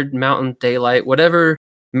Standard, Mountain Daylight, whatever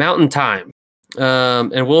Mountain Time.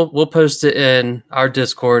 And we'll post it in our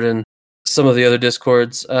Discord and some of the other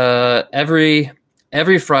Discords. Every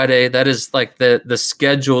Friday, that is like the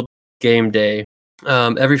scheduled game day.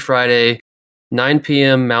 Every Friday, 9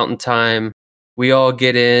 p.m. Mountain Time, we all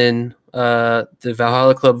get in the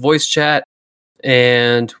Valhalla Club voice chat,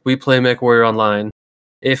 and we play MechWarrior Online.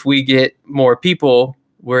 If we get more people,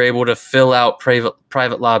 we're able to fill out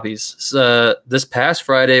private lobbies. So, this past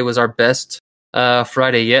Friday was our best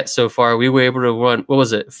Friday yet so far. We were able to run, what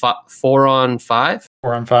was it, 4 on 5?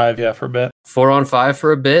 4 on 5, yeah, for a bit. 4 on 5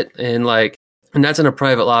 for a bit, and that's in a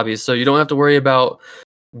private lobby, so you don't have to worry about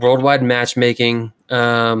worldwide matchmaking.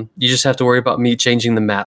 You just have to worry about me changing the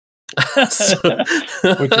map.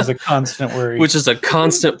 Which is a constant worry. Which is a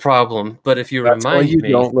constant problem. But if you remind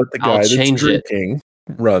me, don't let the guy I'll change drinking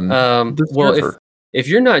run. Well, if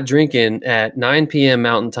you're not drinking at 9 p.m.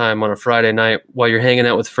 Mountain Time on a Friday night while you're hanging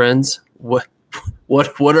out with friends, what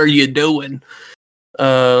are you doing?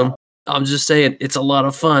 I'm just saying it's a lot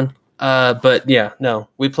of fun. But yeah, no,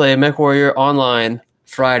 we play MechWarrior Online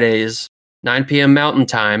Fridays, 9 p.m. Mountain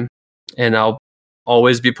Time, and I'll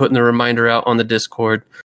always be putting the reminder out on the Discord.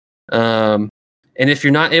 And if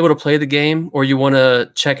you're not able to play the game or you want to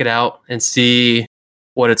check it out and see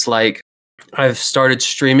what it's like, I've started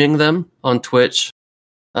streaming them on Twitch,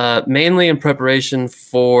 mainly in preparation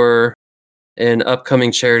for an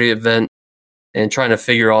upcoming charity event and trying to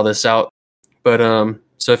figure all this out. But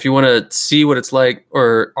so if you want to see what it's like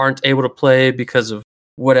or aren't able to play because of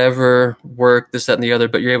whatever, work, this, that, and the other,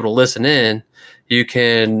 but you're able to listen in, you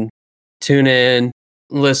can tune in,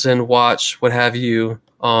 listen, watch, what have you,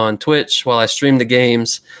 on Twitch while I stream the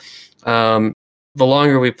games. The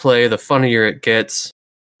longer we play, the funnier it gets.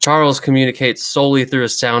 Charles communicates solely through a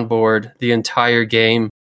soundboard the entire game,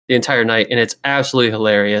 the entire night, and it's absolutely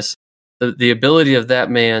hilarious. The ability of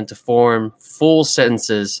that man to form full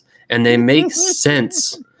sentences, and they make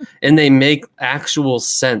sense, and they make actual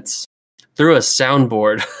sense through a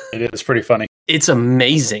soundboard. It is pretty funny. It's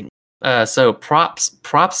amazing. So props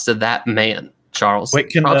to that man, Charles. Wait,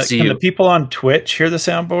 can the people on Twitch hear the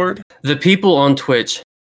soundboard? The people on Twitch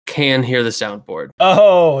can hear the soundboard.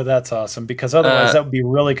 Oh, that's awesome, because otherwise that would be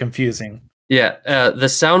really confusing. Yeah, the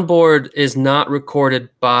soundboard is not recorded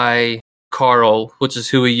by Carl, which is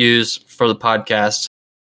who we use for the podcast,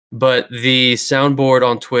 but the soundboard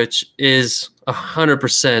on Twitch is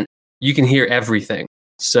 100%. You can hear everything.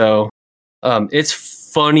 So it's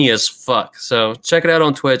funny as fuck. So check it out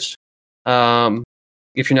on Twitch.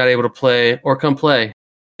 If you're not able to play, or come play.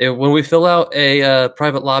 When we fill out a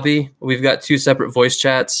private lobby, we've got 2 separate voice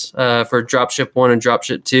chats for Dropship 1 and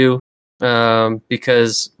Dropship 2,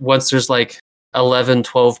 because once there's 11,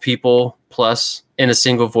 12 people plus in a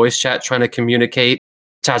single voice chat trying to communicate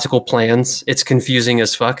tactical plans, it's confusing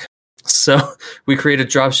as fuck. So we created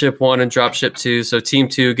Dropship 1 and Dropship 2, so Team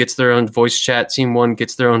 2 gets their own voice chat, Team 1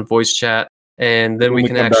 gets their own voice chat, and then we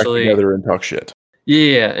can actually back together and talk shit.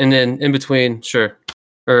 Yeah, and then in between, sure.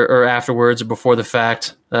 Or afterwards or before the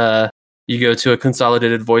fact, you go to a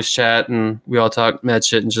consolidated voice chat and we all talk mad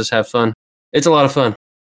shit and just have fun. It's a lot of fun.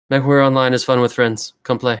 MechWarrior Online is fun with friends.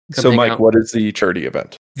 Come play. So, Mike, what is the charity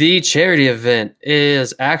event? The charity event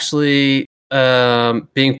is actually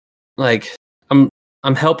being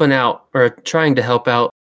I'm helping out, or trying to help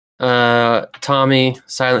out Tommy,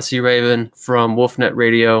 Silent Sea Raven from Wolfnet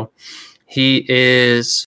Radio. He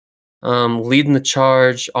is leading the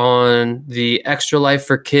charge on the Extra Life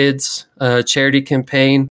for Kids charity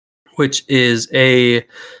campaign, which is a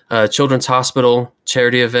children's hospital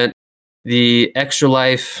charity event. The Extra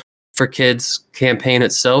Life for Kids campaign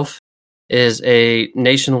itself is a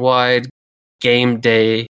nationwide game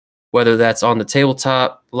day, whether that's on the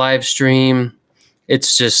tabletop, live stream.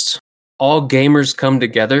 It's just all gamers come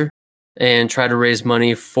together and try to raise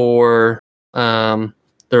money for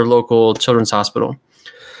their local children's hospital.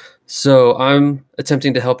 So I'm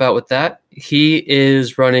attempting to help out with that. He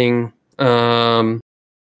is running, I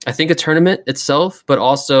think, a tournament itself, but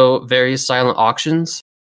also various silent auctions.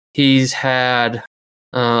 He's had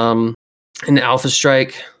an Alpha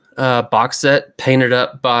Strike box set painted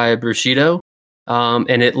up by Bushido,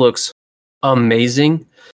 and it looks amazing.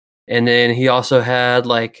 And then he also had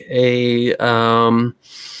like a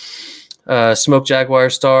Smoke Jaguar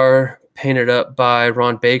Star painted up by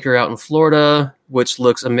Ron Baker out in Florida, which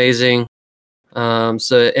looks amazing. And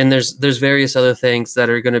there's various other things that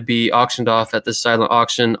are going to be auctioned off at this silent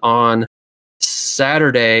auction on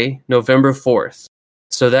Saturday, November 4th.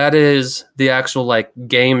 So that is the actual like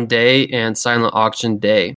game day and silent auction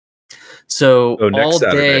day. So all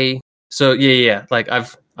Saturday. day. So yeah. Like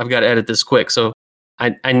I've got to edit this quick. So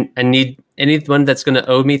I need anyone that's going to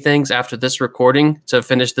owe me things after this recording to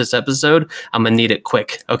finish this episode. I'm gonna need it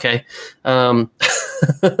quick. Okay.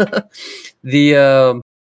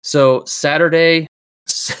 So Saturday,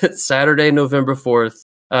 November 4th,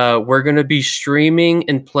 we're going to be streaming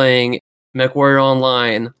and playing MechWarrior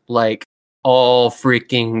Online like all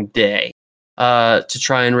freaking day to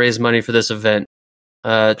try and raise money for this event.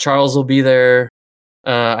 Charles will be there.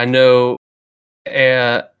 I know,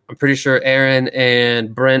 I'm pretty sure Aaron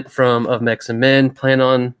and Brent from Of Mechs and Men plan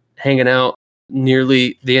on hanging out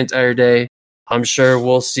nearly the entire day. I'm sure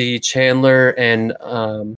we'll see Chandler and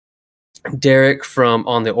Derek from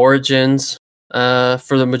On the Origins for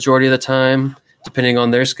the majority of the time, depending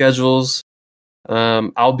on their schedules.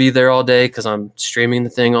 I'll be there all day because I'm streaming the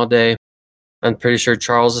thing all day. I'm pretty sure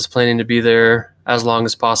Charles is planning to be there as long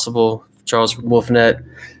as possible. Charles from Wolfnet.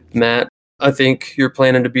 Matt, I think you're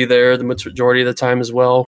planning to be there the majority of the time as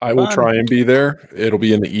well. I will try and be there. It'll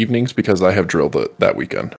be in the evenings because I have drilled it that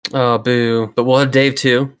weekend. Oh, boo. But we'll have Dave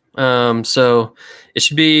too. So it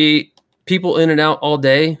should be people in and out all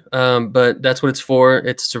day, but that's what it's for.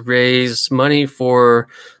 It's to raise money for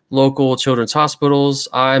local children's hospitals.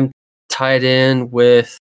 I'm tied in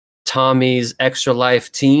with Tommy's Extra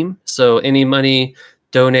Life team, so any money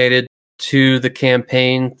donated to the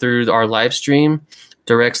campaign through our live stream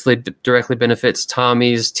directly benefits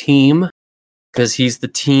Tommy's team because he's the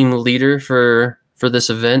team leader for this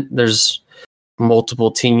event. There's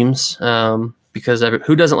multiple teams. Because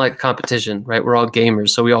who doesn't like competition, right? We're all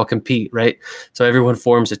gamers, so we all compete, right? So everyone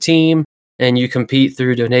forms a team, and you compete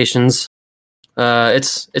through donations.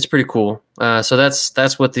 It's pretty cool. So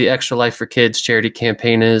that's what the Extra Life for Kids charity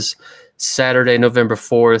campaign is. Saturday, November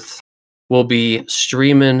 4th, we'll be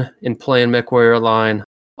streaming and playing MechWarrior Online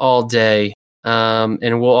all day,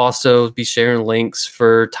 and we'll also be sharing links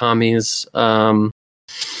for Tommy's silent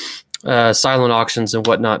auctions and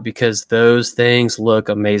whatnot because those things look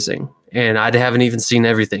amazing. And I haven't even seen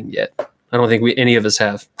everything yet. I don't think any of us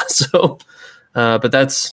have. So, but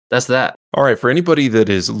that's that. All right. For anybody that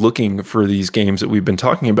is looking for these games that we've been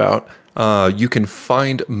talking about, you can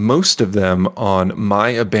find most of them on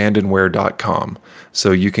myabandonware.com.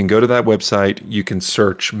 So you can go to that website. You can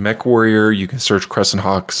search MechWarrior. You can search Crescent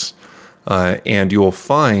Hawks. And you'll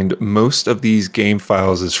find most of these game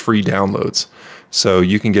files as free downloads. So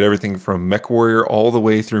you can get everything from MechWarrior all the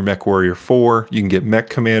way through MechWarrior 4. You can get Mech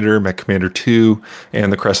Commander 2,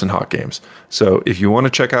 and the Crescent Hawk games. So if you want to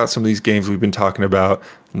check out some of these games we've been talking about,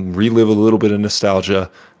 relive a little bit of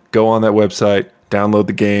nostalgia, go on that website, download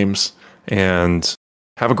the games, and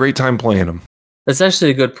have a great time playing them. That's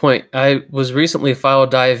actually a good point. I was recently file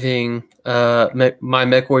diving my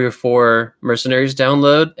MechWarrior 4 Mercenaries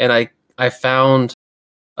download, and I found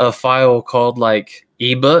a file called like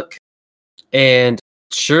ebook. And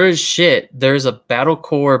sure as shit, there's a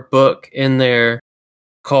Battlecore book in there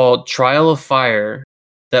called Trial of Fire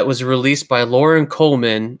that was released by Lauren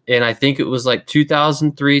Coleman, and I think it was like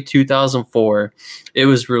 2003, 2004. It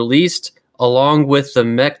was released along with the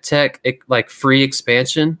BattleTech like free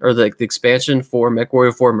expansion or the expansion for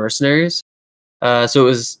MechWarrior 4 Mercenaries. So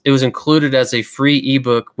it was included as a free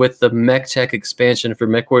ebook with the BattleTech expansion for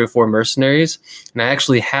MechWarrior 4 Mercenaries, and I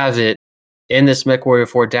actually have it in this MechWarrior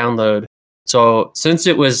 4 download. So since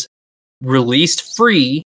it was released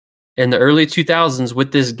free in the early 2000s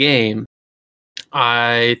with this game,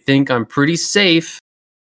 I think I'm pretty safe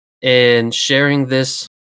in sharing this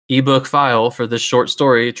ebook file for this short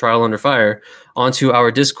story, Trial Under Fire, onto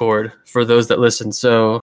our Discord for those that listen.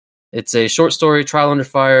 So it's a short story, Trial Under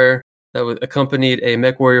Fire, that accompanied a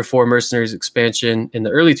MechWarrior 4 Mercenaries expansion in the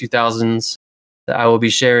early 2000s that I will be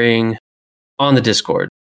sharing on the Discord.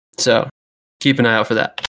 So keep an eye out for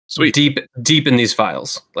that. Sweet. Deep in these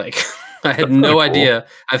files. Like, I had no idea.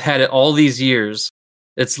 I've had it all these years.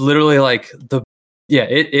 It's literally like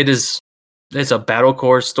it's a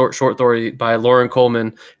Battlecore short story by Lauren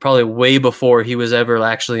Coleman, probably way before he was ever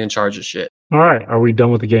actually in charge of shit. All right. Are we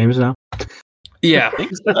done with the games now? Yeah. I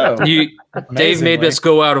think so. Dave made us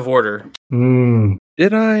go out of order.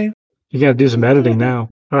 Did I? You got to do some editing now.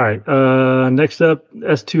 All right. Next up,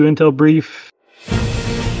 S2 Intel Brief.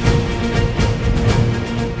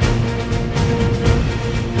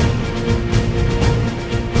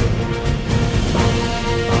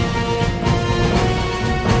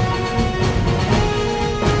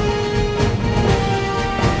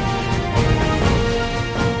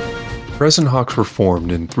 Crescent Hawks were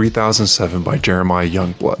formed in 3007 by Jeremiah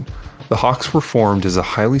Youngblood. The Hawks were formed as a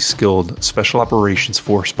highly skilled special operations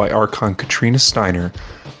force by Archon Katrina Steiner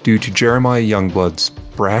due to Jeremiah Youngblood's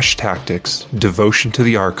brash tactics, devotion to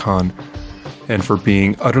the Archon, and for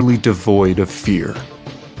being utterly devoid of fear.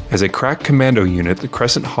 As a crack commando unit, the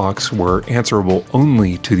Crescent Hawks were answerable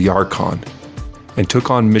only to the Archon, and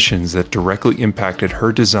took on missions that directly impacted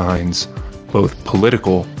her designs, both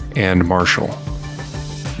political and martial.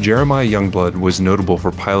 Jeremiah Youngblood was notable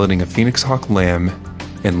for piloting a Phoenix Hawk Lamb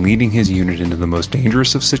and leading his unit into the most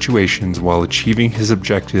dangerous of situations while achieving his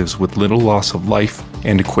objectives with little loss of life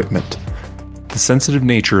and equipment. The sensitive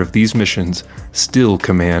nature of these missions still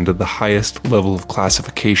command the highest level of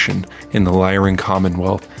classification in the Lyran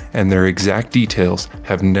Commonwealth, and their exact details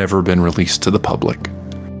have never been released to the public.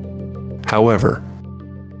 However,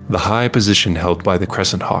 the high position held by the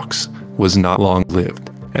Crescent Hawks was not long-lived,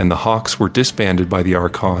 and the Hawks were disbanded by the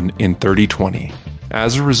Archon in 3020.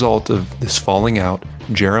 As a result of this falling out,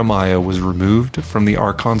 Jeremiah was removed from the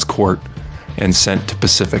Archon's court and sent to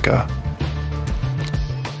Pacifica.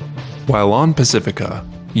 While on Pacifica,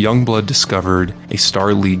 Youngblood discovered a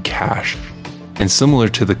Star League cache, and similar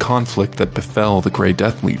to the conflict that befell the Grey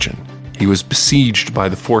Death Legion, he was besieged by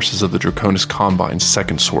the forces of the Draconis Combine's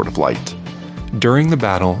Second Sword of Light. During the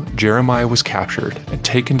battle, Jeremiah was captured and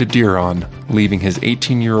taken to Diron, leaving his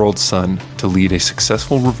 18-year-old son to lead a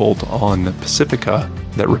successful revolt on Pacifica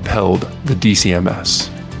that repelled the DCMS.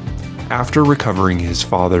 After recovering his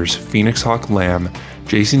father's Phoenix Hawk Lamb,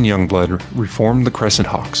 Jason Youngblood reformed the Crescent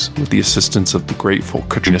Hawks with the assistance of the grateful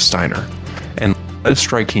Katrina Steiner, and led a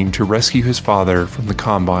strike team to rescue his father from the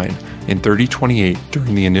Combine in 3028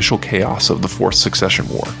 during the initial chaos of the Fourth Succession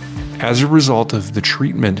War. As a result of the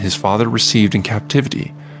treatment his father received in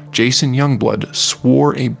captivity, Jason Youngblood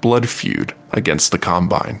swore a blood feud against the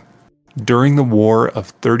Combine. During the War of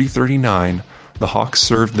 3039, the Hawks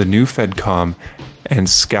served the new FedCom and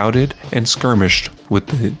scouted and skirmished with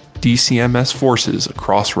the DCMS forces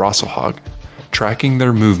across Rosselhog, tracking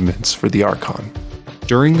their movements for the Archon.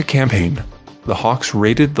 During the campaign, the Hawks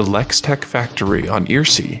raided the LexTech factory on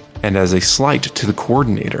Earsea, and as a slight to the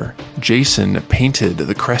coordinator, Jason painted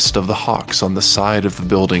the crest of the Hawks on the side of the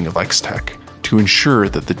building of LexTech to ensure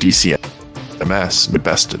that the DCMS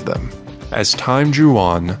bested them. As time drew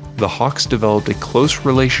on, the Hawks developed a close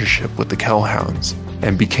relationship with the Kellhounds,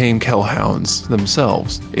 and became Kellhounds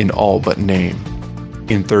themselves in all but name.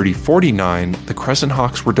 In 3049, the Crescent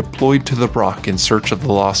Hawks were deployed to the Rock in search of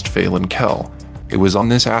the lost Phelan Kell. It was on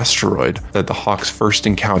this asteroid that the Hawks first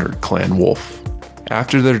encountered Clan Wolf.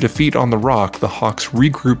 After their defeat on the Rock, the Hawks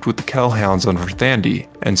regrouped with the Kellhounds on Verthandi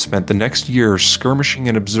and spent the next year skirmishing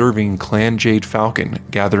and observing Clan Jade Falcon,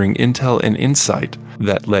 gathering intel and insight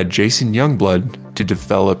that led Jason Youngblood to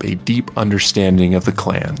develop a deep understanding of the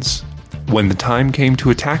clans. When the time came to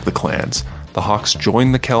attack the clans, the Hawks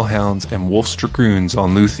joined the Kellhounds and Wolf's Dragoons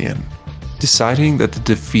on Luthien, deciding that the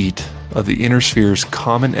defeat of the Inner Sphere's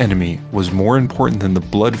common enemy was more important than the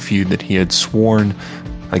blood feud that he had sworn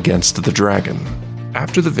against the dragon.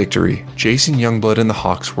 After the victory, Jason Youngblood and the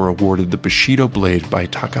Hawks were awarded the Bushido Blade by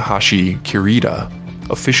Takahashi Kirita,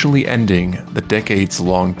 officially ending the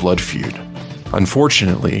decades-long blood feud.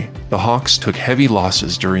 Unfortunately, the Hawks took heavy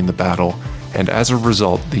losses during the battle, and as a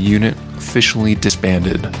result, the unit officially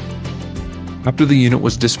disbanded. After the unit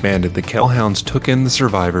was disbanded, the Kellhounds took in the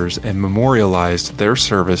survivors and memorialized their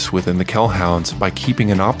service within the Kellhounds by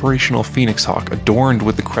keeping an operational Phoenix Hawk adorned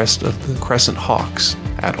with the crest of the Crescent Hawks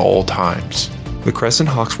at all times. The Crescent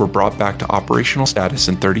Hawks were brought back to operational status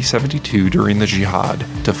in 3072 during the Jihad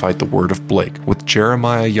to fight the Word of Blake, with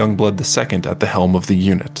Jeremiah Youngblood II at the helm of the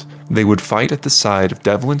unit. They would fight at the side of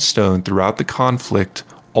Devlin Stone throughout the conflict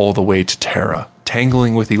all the way to Terra,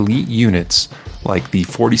 tangling with elite units like the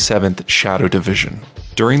 47th Shadow Division.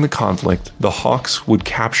 During the conflict, the Hawks would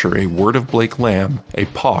capture a Word of Blake Lamb, a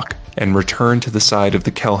POC, and return to the side of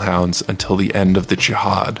the Kellhounds until the end of the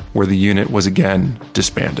Jihad, where the unit was again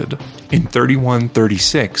disbanded. In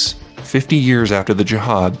 3136, 50 years after the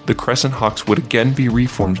Jihad, the Crescent Hawks would again be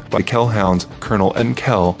reformed by Kellhounds Colonel Ed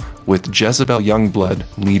Kell, with Jezebel Youngblood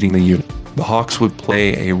leading the unit. The Hawks would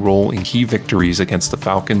play a role in key victories against the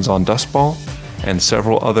Falcons on Dustball and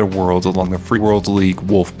several other worlds along the Free Worlds League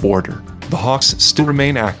Wolf border. The Hawks still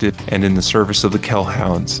remain active and in the service of the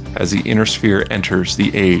Kellhounds as the Inner Sphere enters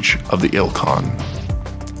the age of the Ilkhan.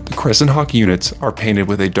 The Crescent Hawk units are painted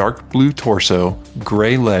with a dark blue torso,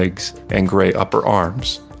 gray legs, and gray upper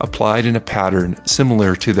arms, applied in a pattern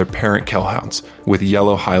similar to their parent Kellhounds, with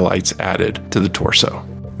yellow highlights added to the torso.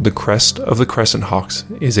 The crest of the Crescent Hawks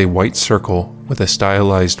is a white circle with a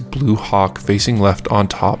stylized blue hawk facing left on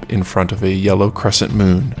top in front of a yellow crescent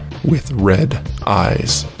moon, with red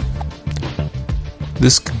eyes.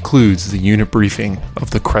 This concludes the unit briefing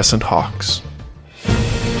of the Crescent Hawks.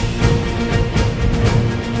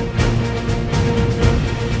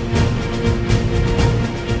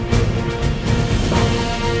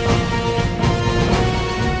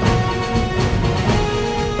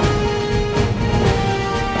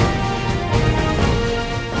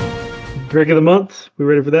 Drink of the month. We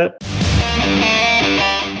ready for that?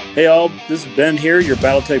 Hey all, this is Ben here, your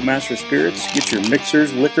BattleTech Master of Spirits. Get your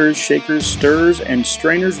mixers, liquors, shakers, stirrers, and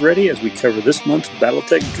strainers ready as we cover this month's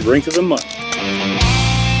BattleTech Drink of the Month.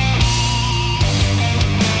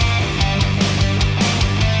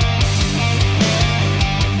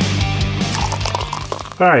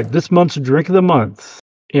 All right, this month's Drink of the Month.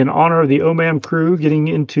 In honor of the OMAM crew getting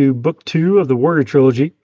into Book 2 of the Warrior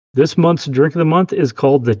Trilogy, this month's Drink of the Month is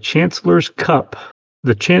called the Chancellor's Cup.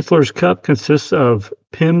 The Chancellor's Cup consists of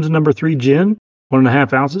Pimm's No. 3 gin,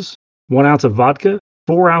 1.5 ounces, 1 ounce of vodka,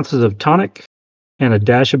 4 ounces of tonic, and a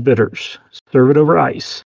dash of bitters. Serve it over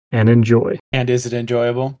ice and enjoy. And is it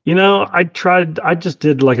enjoyable? You know, I just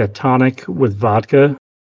did like a tonic with vodka.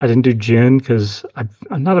 I didn't do gin because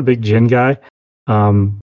I'm not a big gin guy.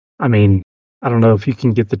 I mean, I don't know if you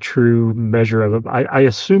can get the true measure of it. I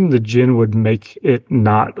assume the gin would make it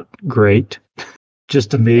not great,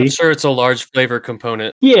 just to me. I'm sure it's a large flavor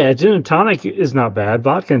component. Yeah, gin and tonic is not bad.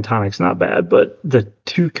 Vodka and tonic's not bad, but the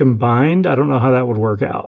two combined, I don't know how that would work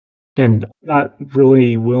out. And I'm not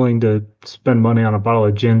really willing to spend money on a bottle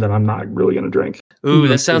of gin that I'm not really going to drink. Ooh,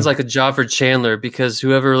 that sounds like a job for Chandler, because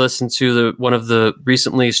whoever listened to one of the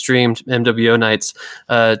recently streamed MWO nights,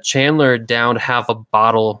 Chandler downed half a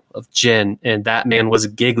bottle of gin, and that man was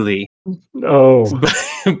giggly. Oh.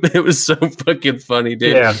 It was so fucking funny,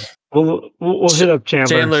 dude. Yeah. We'll hit up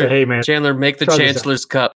Chandler and say, hey, man. Chandler, make the Chancellor's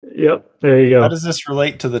Cup. Yep, there you go. How does this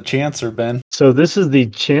relate to the Chancellor, Ben? So this is the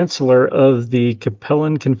Chancellor of the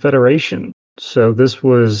Capellan Confederation. So this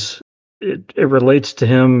was, it relates to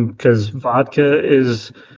him because vodka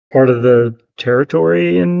is part of the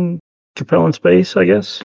territory in Capellan space, I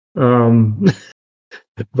guess. Vodka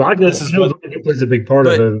plays a big part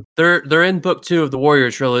of it. They're in book 2 of the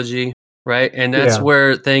Warrior Trilogy, right? And that's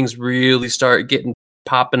where things really start getting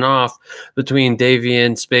popping off between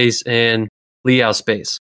Davian space and Liao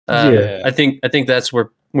space. I think that's where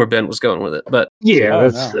Ben was going with it. But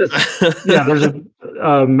there's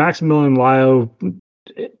a Maximilian Liao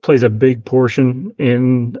plays a big portion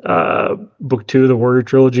in book 2 of the Warrior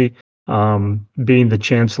Trilogy, being the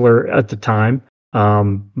Chancellor at the time.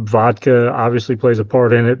 Vodka obviously plays a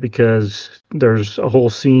part in it because there's a whole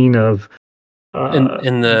scene of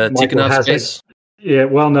in the Tikhonov space. Yeah,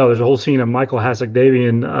 well, no, there's a whole scene of Michael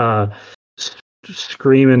Hasek-Davian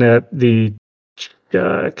screaming at the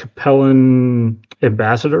Capellan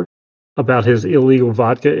ambassador about his illegal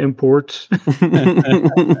vodka imports.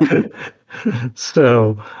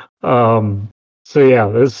 So yeah,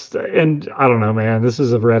 this, and I don't know, man. This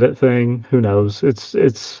is a Reddit thing. Who knows? That's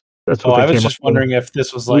what. I was just wondering if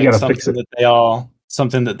this was like something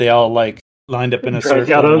that they all like lined up in a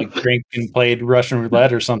circle and like drink and played Russian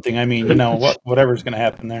roulette or something. I mean, whatever's going to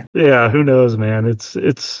happen there. Yeah, who knows, man? This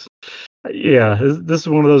is one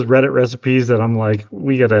of those Reddit recipes that I'm like,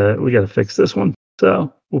 we gotta fix this one.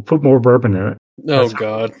 So we'll put more bourbon in it.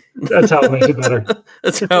 God. That's how it makes it better.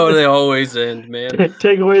 That's how they always end, man.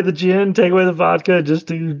 Take away the gin, take away the vodka, just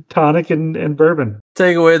do tonic and bourbon.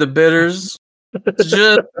 Take away the bitters,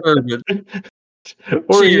 just bourbon.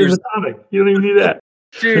 Or use the tonic. You don't even need that.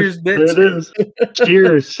 Cheers, bitch. There it is.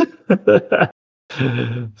 Cheers.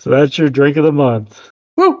 So that's your drink of the month.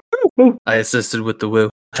 Woo! Woo! I assisted with the woo.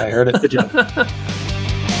 I heard it. Good job.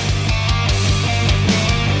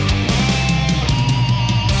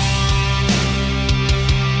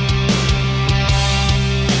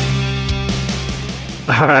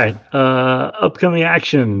 All right. Upcoming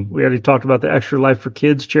action. We already talked about the Extra Life for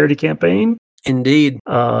Kids charity campaign. Indeed.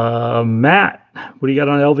 Matt, what do you got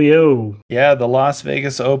on LVO? Yeah, the Las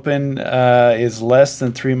Vegas Open is less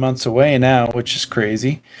than 3 months away now, which is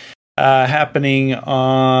crazy. Happening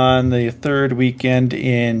on the third weekend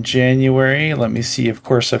in January. Let me see. Of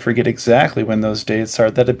course, I forget exactly when those dates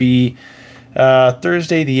are. That'll be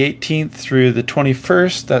Thursday the 18th through the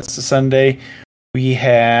 21st. That's the Sunday. We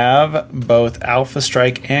have both Alpha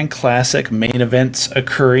Strike and Classic main events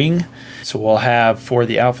occurring. So we'll have, for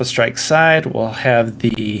the Alpha Strike side, we'll have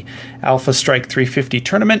the Alpha Strike 350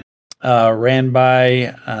 tournament ran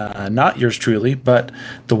by not yours truly, but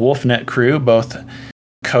the Wolfnet crew, both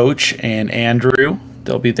Coach and Andrew.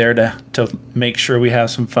 They'll be there to make sure we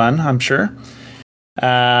have some fun, I'm sure.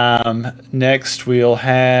 Next, we'll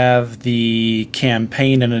have the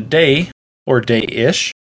campaign in a day, or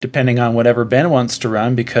day-ish. depending on whatever Ben wants to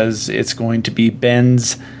run, because it's going to be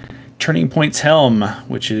Ben's Turning Points Helm,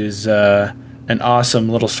 which is an awesome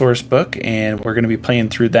little source book, and we're going to be playing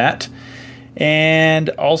through that. And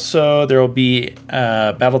also there will be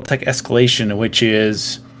BattleTech Escalation, which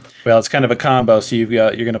is, well, it's kind of a combo. So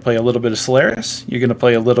you're going to play a little bit of Solaris, you're going to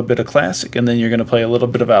play a little bit of Classic, and then you're going to play a little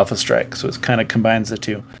bit of Alpha Strike. So it kind of combines the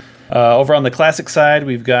two. Over on the Classic side,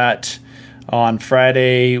 we've got, on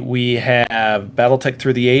Friday, we have BattleTech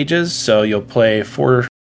Through the Ages. So you'll play four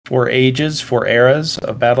ages, 4 eras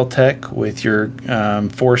of BattleTech, with your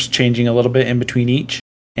force changing a little bit in between each.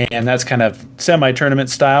 And that's kind of semi-tournament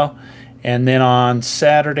style. And then on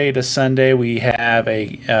Saturday to Sunday, we have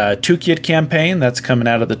a 2 Kid campaign that's coming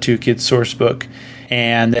out of the 2 Kid source book.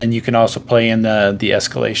 And then you can also play in the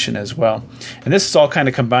Escalation as well. And this is all kind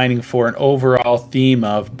of combining for an overall theme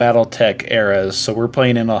of BattleTech eras. So we're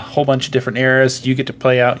playing in a whole bunch of different eras. You get to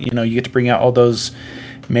play out, you get to bring out all those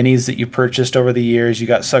minis that you purchased over the years, you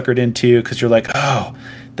got suckered into because you're like, oh,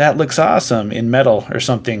 that looks awesome in metal or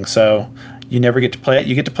something. So you never get to play it.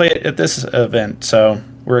 You get to play it at this event. So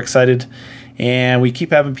we're excited, and we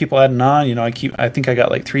keep having people adding on. I think I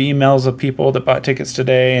got like 3 emails of people that bought tickets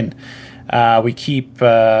today, and we keep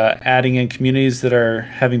adding in communities that are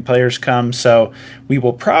having players come. So we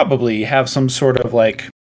will probably have some sort of like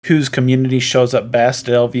whose community shows up best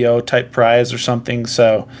LVO type prize or something.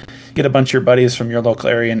 So get a bunch of your buddies from your local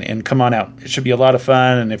area and come on out. It should be a lot of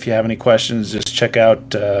fun. And if you have any questions, just check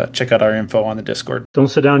out our info on the Discord. Don't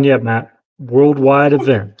sit down yet, Matt. Worldwide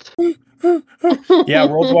event. Yeah,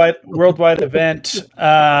 worldwide event.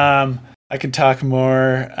 I can talk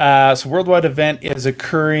more. So worldwide event is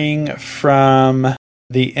occurring from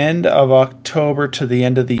the end of October to the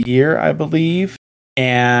end of the year, I believe.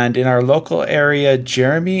 And in our local area,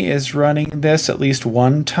 Jeremy is running this at least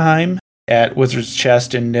one time at Wizard's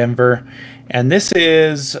Chest in Denver. And this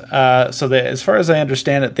is, so that as far as I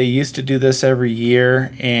understand it, they used to do this every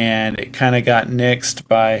year, and it kind of got nixed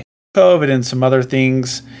by COVID and some other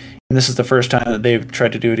things. And this is the first time that they've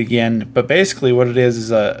tried to do it again. But basically what it is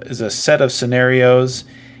a set of scenarios.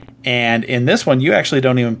 And in this one, you actually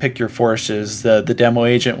don't even pick your forces. The demo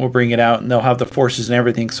agent will bring it out, and they'll have the forces and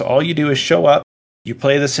everything. So all you do is show up, you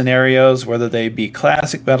play the scenarios, whether they be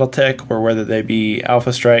Classic BattleTech or whether they be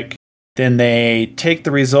Alpha Strike. Then they take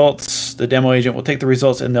the results, the demo agent will take the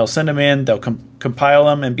results, and they'll send them in, they'll compile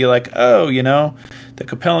them and be like, oh, the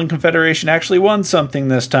Capellan Confederation actually won something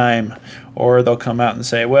this time. Or they'll come out and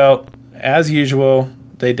say, well, as usual,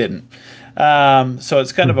 they didn't. So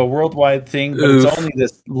it's kind of a worldwide thing, but it's only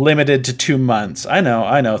this limited to 2 months. I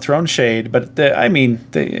know, throwing shade, but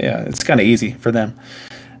it's kind of easy for them.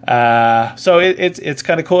 So it's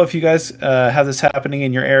kind of cool. If you guys have this happening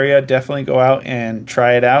in your area, definitely go out and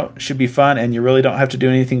try it out. It should be fun, and you really don't have to do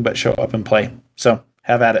anything but show up and play. So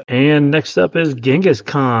have at it. And next up is Genghis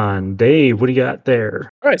Khan. Dave, what do you got there?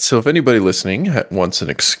 All right, so if anybody listening wants an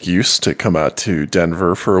excuse to come out to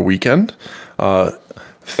Denver for a weekend,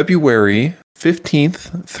 February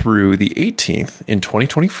 15th through the 18th in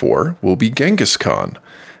 2024 will be Genghis Khan.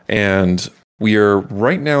 And we are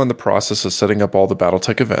right now in the process of setting up all the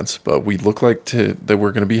BattleTech events, but we look like that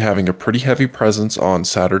we're going to be having a pretty heavy presence on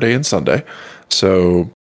Saturday and Sunday. So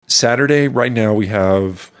Saturday, right now,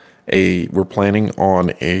 we're planning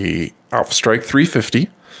on a Alpha Strike 350,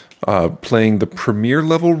 playing the premier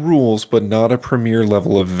level rules, but not a premier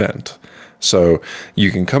level event. So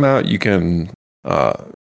you can come out, you can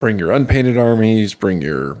bring your unpainted armies, we're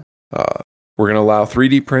going to allow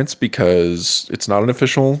 3D prints because it's not an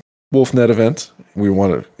official WolfNet event. We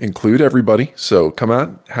want to include everybody, so come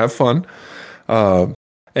out, have fun.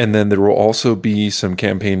 And then there will also be some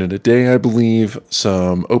campaign in a day, I believe,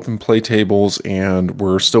 some open play tables, and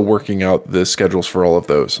we're still working out the schedules for all of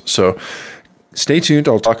those. So stay tuned.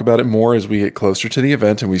 I'll talk about it more as we get closer to the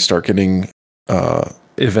event and we start getting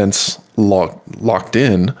events locked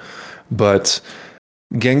in. But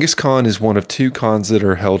Genghis Khan is one of 2 cons that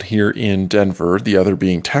are held here in Denver, the other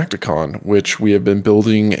being Tacticon, which we have been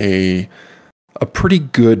building a pretty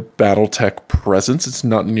good BattleTech presence. It's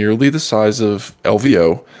not nearly the size of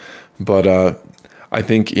LVO, but I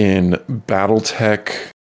think in BattleTech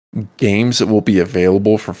games that will be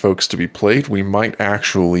available for folks to be played, we might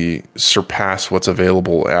actually surpass what's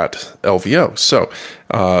available at LVO. So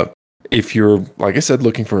if you're, like I said,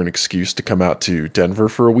 looking for an excuse to come out to Denver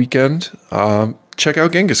for a weekend, check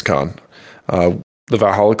out Genghis Khan. The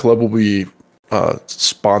Valhalla Club will be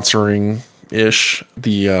sponsoring-ish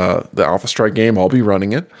the Alpha Strike game. I'll be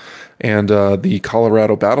running it. And the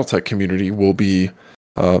Colorado BattleTech community will be,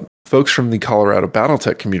 folks from the Colorado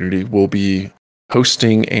BattleTech community will be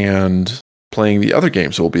hosting and playing the other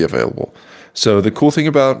games that will be available. So the cool thing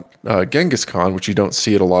about Genghis Khan, which you don't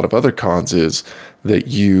see at a lot of other cons, is that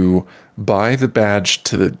you buy the badge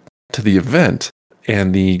to the event,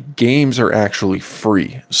 and the games are actually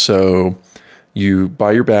free. So you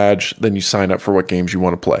buy your badge, then you sign up for what games you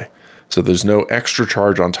want to play. So there's no extra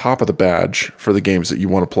charge on top of the badge for the games that you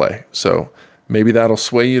want to play. So maybe that'll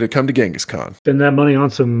sway you to come to Genghis Khan. Spend that money on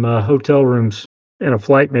some hotel rooms and a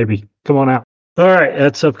flight, maybe. Come on out. All right,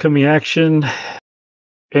 that's upcoming action.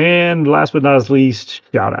 And last but not least,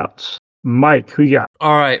 shout-outs. Mike, who you got?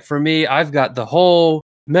 All right, for me, I've got the whole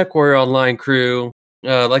MechWarrior Online crew.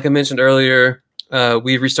 Like I mentioned earlier,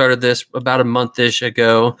 we restarted this about a month-ish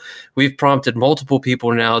ago. We've prompted multiple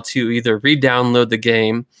people now to either re-download the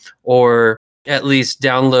game or at least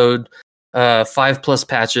download 5+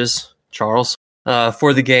 patches, Charles,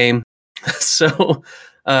 for the game. So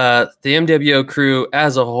the MWO crew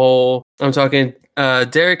as a whole, I'm talking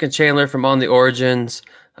Derek and Chandler from On the Origins,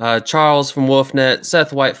 Charles from WolfNet,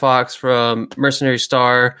 Seth Whitefox from Mercenary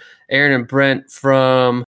Star, Aaron and Brent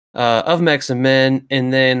from Of Mechs and Men,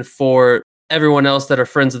 and then for everyone else that are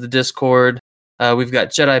friends of the Discord, we've got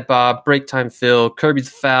Jedi Bob, Breaktime Phil, Kirby the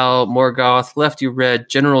Fowl, Morgoth, Lefty Red,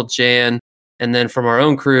 General Jan, and then from our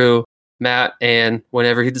own crew, Matt, and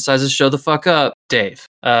whenever he decides to show the fuck up, Dave.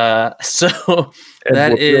 So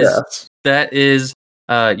that is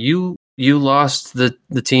you lost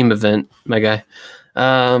the team event, my guy.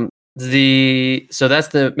 So that's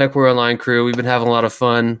the MechWarrior Online crew. We've been having a lot of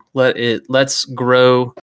fun. Let's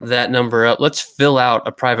grow that number up. Let's fill out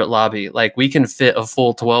a private lobby. Like, we can fit a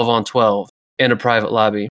full 12-on-12 in a private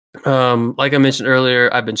lobby. Like I mentioned earlier,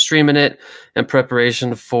 I've been streaming it in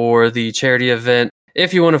preparation for the charity event.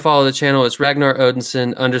 If you want to follow the channel, it's Ragnar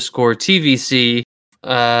Odinson _TVC.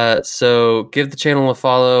 So give the channel a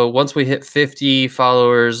follow. Once we hit 50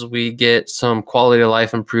 followers, we get some quality of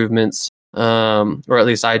life improvements, or at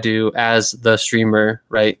least I do as the streamer,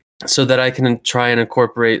 right? So that I can try and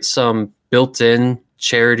incorporate some built-in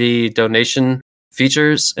charity donation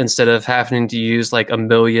features instead of having to use like a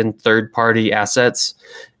million third-party assets,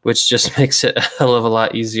 which just makes it a hell of a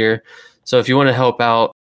lot easier. So if you want to help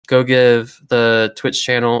out, go give the Twitch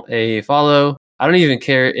channel a follow. I don't even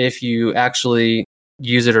care if you actually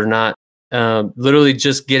use it or not. Literally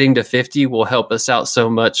just getting to 50 will help us out so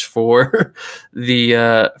much for the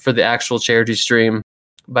actual charity stream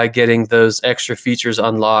by getting those extra features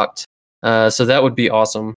unlocked. So that would be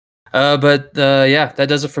awesome. But that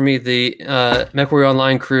does it for me. The MechWarrior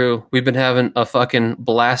Online crew, we've been having a fucking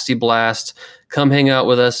blasty blast. Come hang out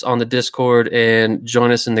with us on the Discord and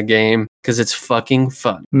join us in the game because it's fucking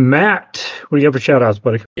fun. Matt, what do you have for shout-outs,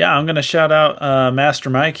 buddy? Yeah, I'm going to shout out Master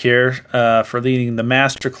Mike here for leading the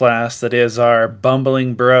masterclass that is our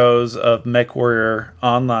Bumbling Bros of MechWarrior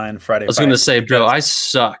Online Friday. I was going to say, bro, I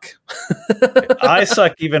suck. I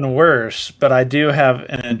suck even worse, but I do have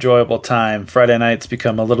an enjoyable time. Friday nights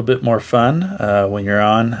become a little bit more fun when you're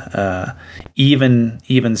on,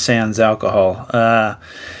 even sans alcohol.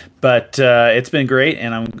 But it's been great,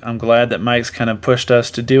 and I'm glad that Mike's kind of pushed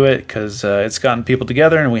us to do it because it's gotten people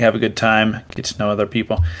together, and we have a good time, get to know other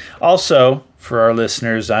people. Also, for our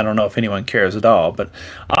listeners, I don't know if anyone cares at all, but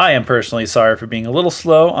I am personally sorry for being a little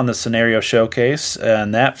slow on the scenario showcase,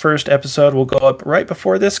 and that first episode will go up right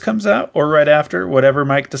before this comes out, or right after, whatever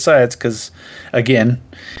Mike decides, because, again,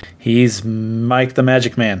 he's Mike the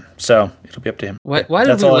Magic Man, so it'll be up to him. Why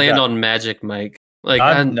did we land on Magic Mike?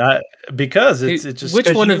 Like, not because it's just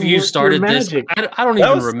which one of you started this? I don't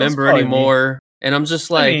even remember anymore, and I'm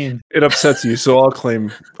just like, it upsets you, so I'll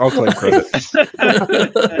claim credit.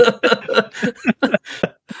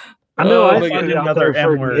 I know I find another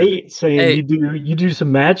Nate saying you do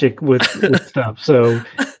some magic with stuff. So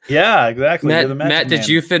yeah, exactly. Matt, did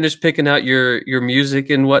you finish picking out your music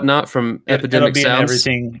and whatnot from Epidemic Sounds?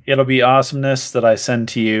 Everything. It'll be awesomeness that I send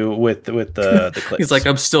to you with the clips. He's like,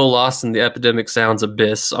 I'm still lost in the Epidemic Sounds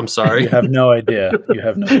abyss. I'm sorry. You have no idea.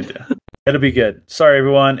 It'll be good. Sorry,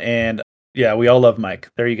 everyone, and yeah, we all love Mike.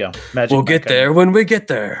 There you go. We'll get there when we get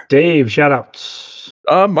there. Dave, shout outs.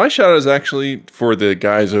 My shout out is actually for the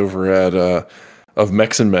guys over at Of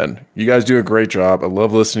Mechs and Men. You guys do a great job. I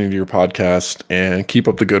love listening to your podcast, and keep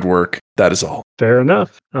up the good work. That is all. Fair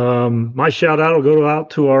enough. My shout out will go out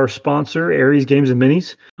to our sponsor, Aries Games and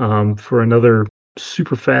Minis, for another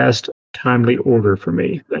super fast, timely order for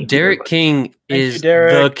me. Derek King is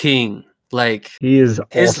the king. Like, he is awesome.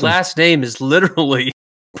 His last name is literally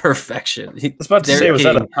perfection. I was about to say, was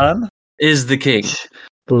that a pun? Is the king.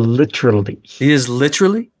 Literally. He is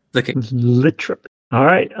literally the king. Literally. All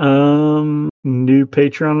right. New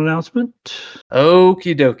Patreon announcement.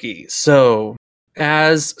 Okie dokie. So,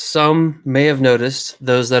 as some may have noticed,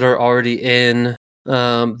 those that are already in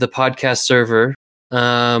the podcast server.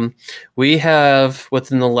 We have,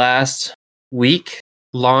 within the last week,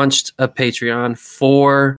 launched a Patreon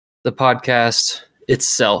for the podcast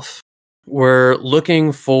itself. We're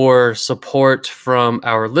looking for support from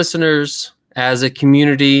our listeners as a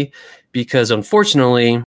community because,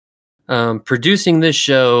 unfortunately, producing this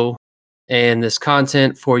show and this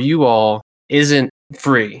content for you all isn't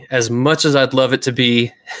free. As much as I'd love it to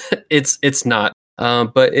be, it's not.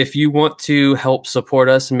 But if you want to help support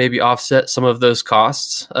us and maybe offset some of those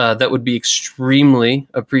costs, that would be extremely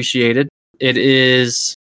appreciated. It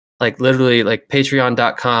is literally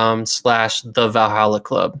patreon.com/the Valhalla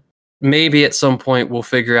Club. Maybe at some point we'll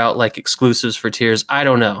figure out exclusives for tiers. I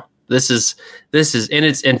don't know. This is in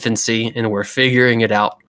its infancy and we're figuring it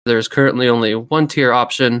out. There's currently only one tier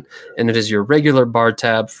option, and it is your regular bar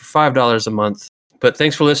tab for $5 a month. But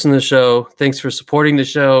thanks for listening to the show. Thanks for supporting the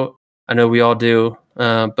show. I know we all do.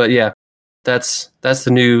 But yeah, that's the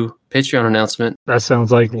new Patreon announcement. That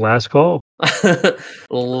sounds like last call.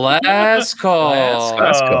 Last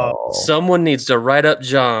call. Someone needs to write up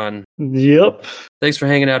John. Yep. Thanks for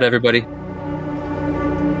hanging out, everybody.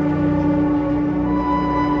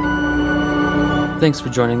 Thanks for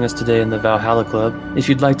joining us today in the Valhalla Club. If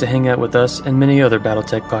you'd like to hang out with us and many other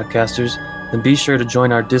BattleTech podcasters, then be sure to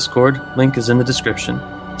join our Discord. Link is in the description.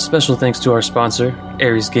 Special thanks to our sponsor,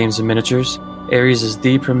 Ares Games and Miniatures. Ares is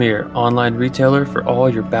the premier online retailer for all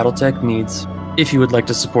your BattleTech needs. If you would like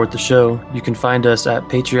to support the show, you can find us at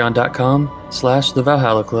patreon.com/the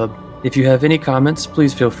Valhalla Club. If you have any comments,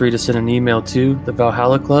 please feel free to send an email to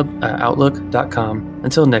thevalhallaclub@outlook.com.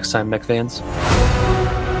 Until next time, mech fans.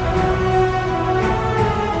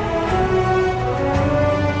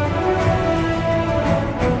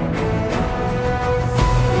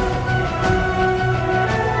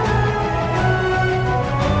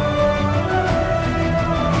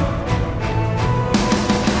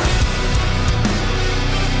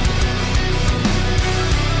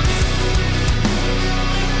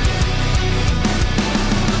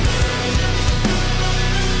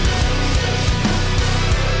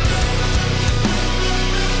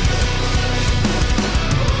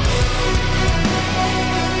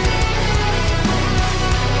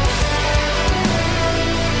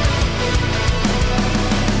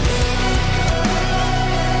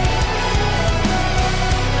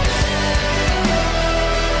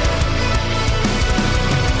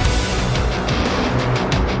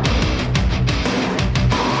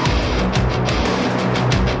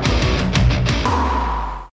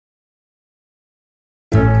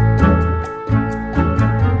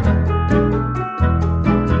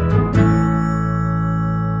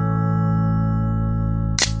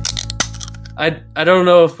 I don't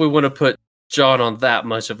know if we want to put John on that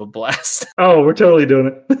much of a blast. Oh, we're totally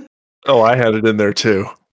doing it. Oh, I had it in there too.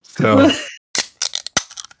 So,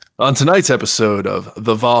 on tonight's episode of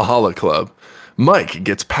the Valhalla Club, Mike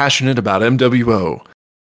gets passionate about MWO.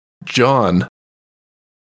 John,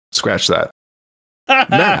 scratch that.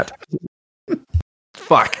 Matt,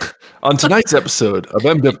 fuck. On tonight's episode of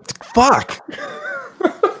MWO, fuck.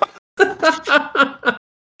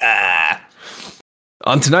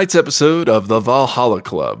 On tonight's episode of the Valhalla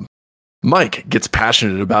Club, Mike gets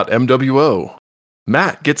passionate about MWO.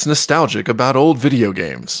 Matt gets nostalgic about old video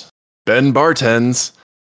games. Ben bartends.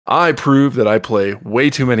 I prove that I play way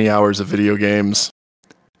too many hours of video games.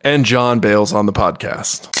 And John bails on the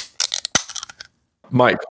podcast.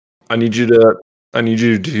 Mike, I need you to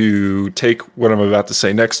take what I'm about to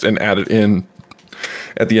say next and add it in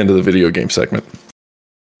at the end of the video game segment.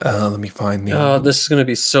 Let me find the... Oh, this is going to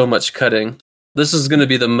be so much cutting. This is going to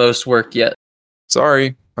be the most work yet.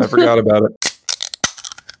 Sorry, I forgot about it.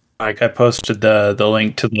 Mike, I posted the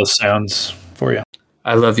link to those sounds for you.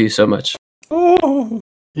 I love you so much. Oh.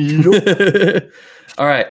 All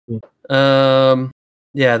right.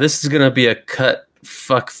 Yeah, this is going to be a cut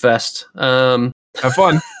fuck fest. Have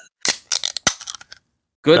fun.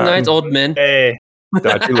 Good night, old men. Hey.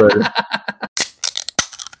 Got you later.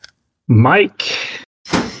 Mike.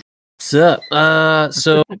 What's up?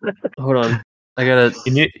 So, hold on. I gotta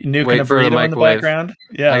wait for the microwave.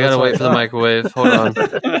 Yeah, I gotta wait for the microwave. Hold on.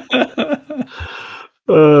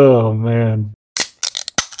 Oh man.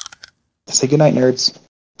 Say goodnight, nerds.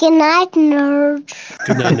 Good night, nerds.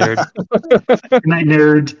 Good night, nerd. Good night,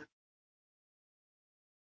 nerd.